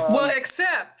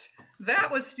 Except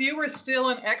you were still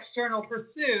an external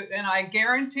pursuit, and I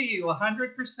guarantee you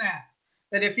 100%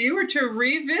 that if you were to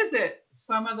revisit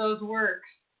some of those works,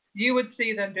 you would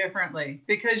see them differently,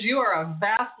 because you are a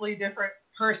vastly different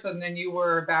person than you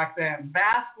were back then.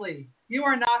 Vastly. You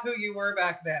are not who you were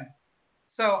back then.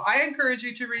 So I encourage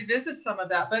you to revisit some of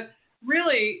that. But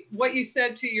really, what you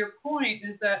said to your point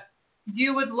is that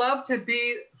you would love to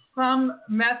be some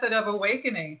method of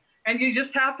awakening, and you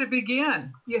just have to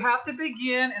begin. You have to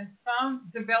begin in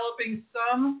developing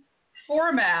some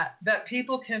format that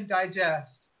people can digest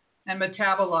and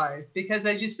metabolize. Because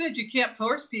as you said, you can't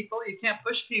force people, you can't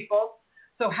push people.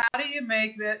 So how do you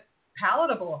make it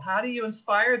palatable? How do you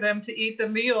inspire them to eat the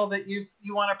meal that you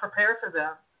want to prepare for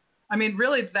them? I mean,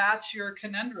 really, that's your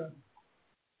conundrum.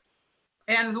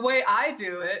 And the way I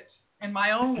do it in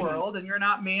my own world, and you're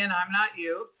not me and I'm not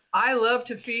you, I love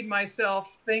to feed myself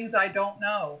things I don't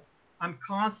know. I'm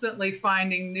constantly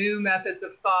finding new methods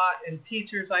of thought and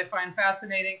teachers I find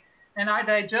fascinating, and I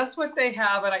digest what they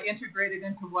have and I integrate it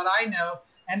into what I know,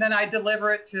 and then I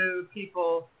deliver it to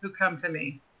people who come to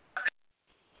me.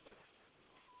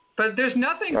 But there's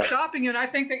nothing stopping you, and I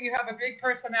think that you have a big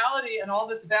personality, and all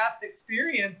this vast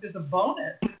experience is a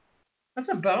bonus. That's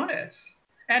a bonus.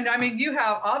 And, I mean, you've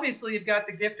got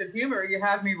the gift of humor. You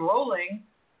have me rolling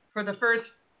for the first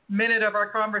minute of our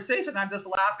conversation. I'm just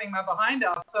laughing my behind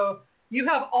off. So you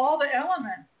have all the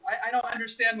elements. I don't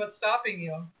understand what's stopping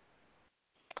you.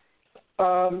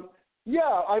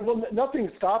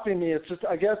 Nothing's stopping me. It's just,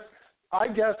 I guess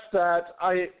that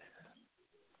I've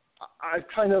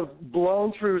kind of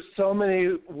blown through so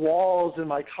many walls in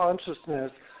my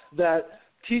consciousness that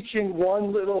teaching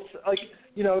one little,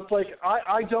 it's like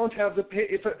I don't have if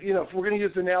we're going to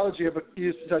use the analogy of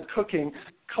you said cooking,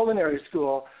 culinary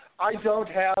school, I don't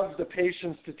have the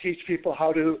patience to teach people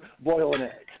how to boil an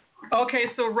egg. Okay,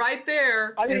 so right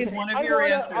there is one of your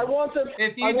answers.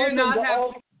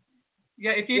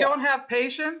 If you don't have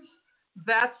patience,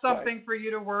 that's something for you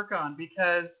to work on,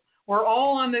 because we're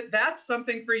all on that. That's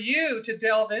something for you to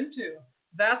delve into.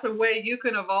 That's a way you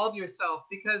can evolve yourself,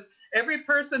 because every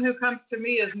person who comes to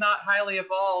me is not highly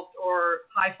evolved or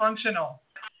high functional.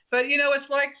 But, it's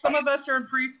like some of us are in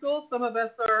preschool, some of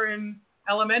us are in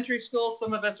elementary school,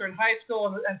 some of us are in high school,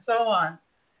 and so on.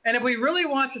 And if we really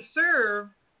want to serve,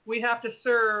 we have to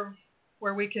serve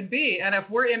where we can be. And if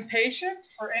we're impatient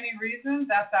for any reason,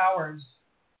 that's ours.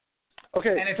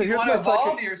 Okay. And if so you want to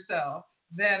evolve yourself,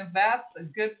 then that's a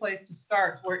good place to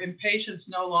start, where impatience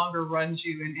no longer runs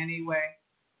you in any way.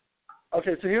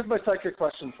 Okay, so here's my psychic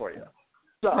question for you.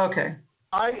 So, okay.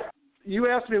 You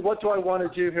asked me what do I want to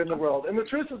do here in the world, and the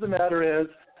truth of the matter is,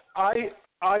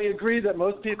 I agree that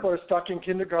most people are stuck in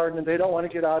kindergarten and they don't want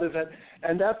to get out of it,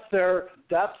 and that's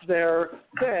their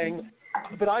thing.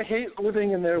 But I hate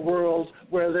living in their world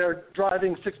where they're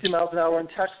driving 60 miles an hour and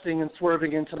texting and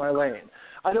swerving into my lane.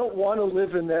 I don't want to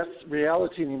live in this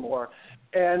reality anymore,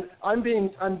 and I'm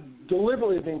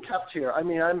deliberately being kept here. I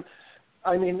mean,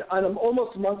 on an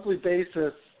almost monthly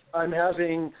basis, I'm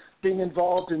being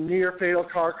involved in near fatal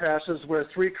car crashes where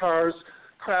 3 cars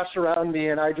crash around me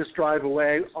and I just drive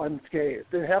away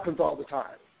unscathed. It happens all the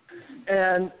time.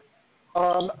 And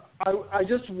I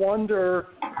just wonder,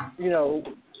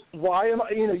 why am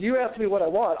I, you asked me what I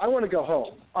want. I want to go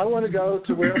home. I want to go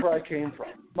to wherever I came from.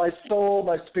 My soul,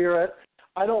 my spirit.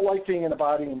 I don't like being in a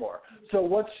body anymore. So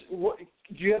what do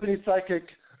you have any psychic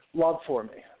love for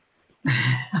me?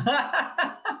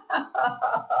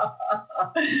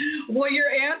 Well, your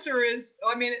answer is,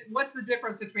 what's the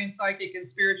difference between psychic and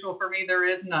spiritual? For me, there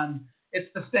is none. It's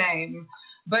the same.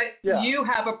 But you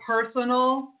have a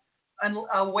personal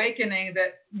awakening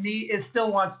that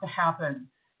still wants to happen.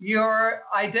 You're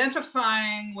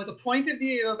identifying with a point of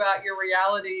view about your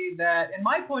reality that, in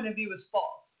my point of view, is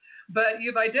false. But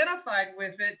you've identified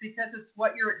with it because it's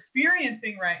what you're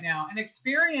experiencing right now. And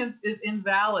experience is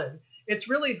invalid. It's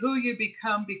really who you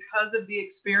become because of the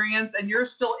experience, and you're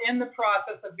still in the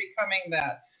process of becoming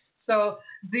that. So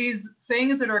these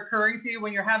things that are occurring to you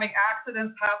when you're having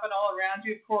accidents happen all around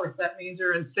you, of course, that means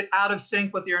you're out of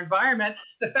sync with your environment.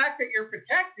 The fact that you're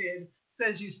protected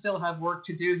says you still have work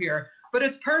to do here. But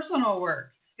it's personal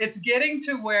work. It's getting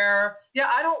to where,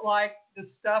 I don't like the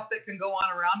stuff that can go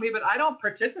on around me, but I don't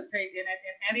participate in it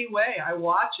in any way. I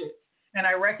watch it. And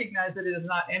I recognize that it is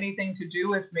not anything to do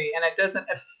with me, and it doesn't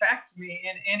affect me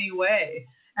in any way.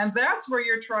 And that's where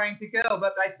you're trying to go.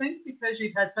 But I think because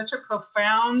you've had such a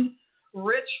profound,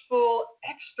 rich, full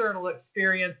external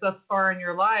experience thus far in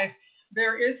your life,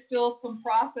 there is still some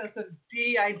process of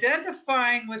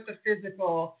de-identifying with the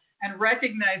physical and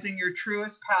recognizing your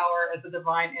truest power as a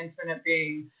divine infinite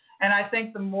being. And I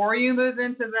think the more you move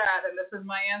into that, and this is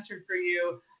my answer for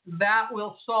you, that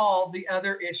will solve the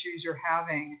other issues you're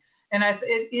having. And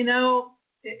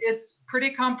it's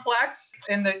pretty complex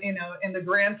in the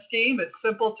grand scheme. It's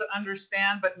simple to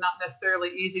understand, but not necessarily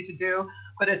easy to do.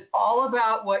 But it's all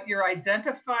about what you're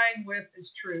identifying with as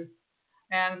truth.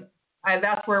 And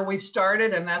that's where we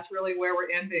started, and that's really where we're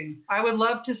ending. I would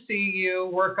love to see you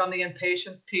work on the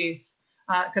impatience piece,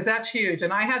 because that's huge.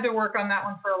 And I had to work on that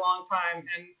one for a long time,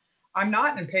 and I'm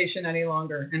not impatient any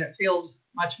longer, and it feels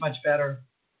much, much better.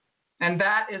 And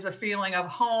that is a feeling of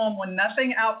home when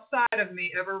nothing outside of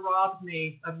me ever robs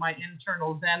me of my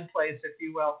internal Zen place, if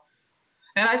you will.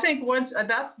 And I think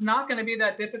that's not going to be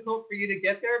that difficult for you to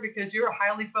get there because you're a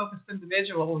highly focused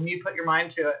individual when you put your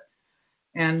mind to it.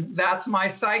 And that's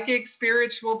my psychic,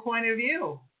 spiritual point of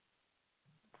view.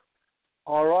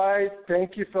 All right.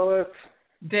 Thank you, Phyllis.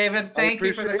 David, thank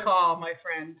you for the call, my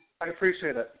friend. I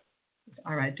appreciate it.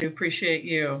 All right. Do appreciate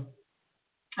you.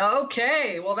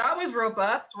 Okay, well, that was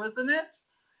robust, wasn't it?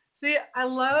 See, I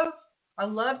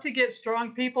love to get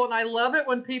strong people, and I love it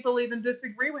when people even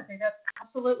disagree with me. That's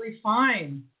absolutely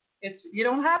fine. You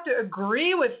don't have to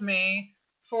agree with me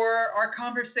for our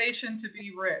conversation to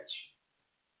be rich.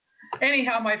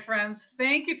 Anyhow, my friends,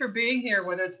 thank you for being here,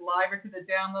 whether it's live or to the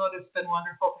download. It's been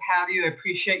wonderful to have you. I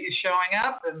appreciate you showing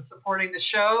up and supporting the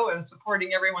show and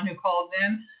supporting everyone who calls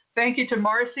in. Thank you to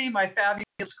Marcy, my fabulous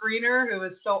screener, who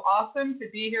is so awesome to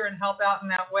be here and help out in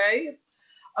that way.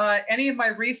 Any of my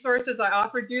resources I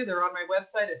offered you, they're on my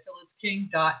website at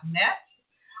phyllisking.net.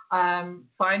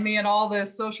 Find me in all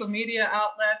the social media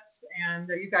outlets, and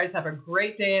you guys have a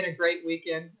great day and a great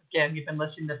weekend. Again, you've been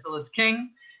listening to Phyllis King,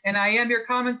 and I am your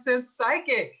Common Sense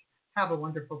Psychic. Have a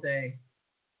wonderful day.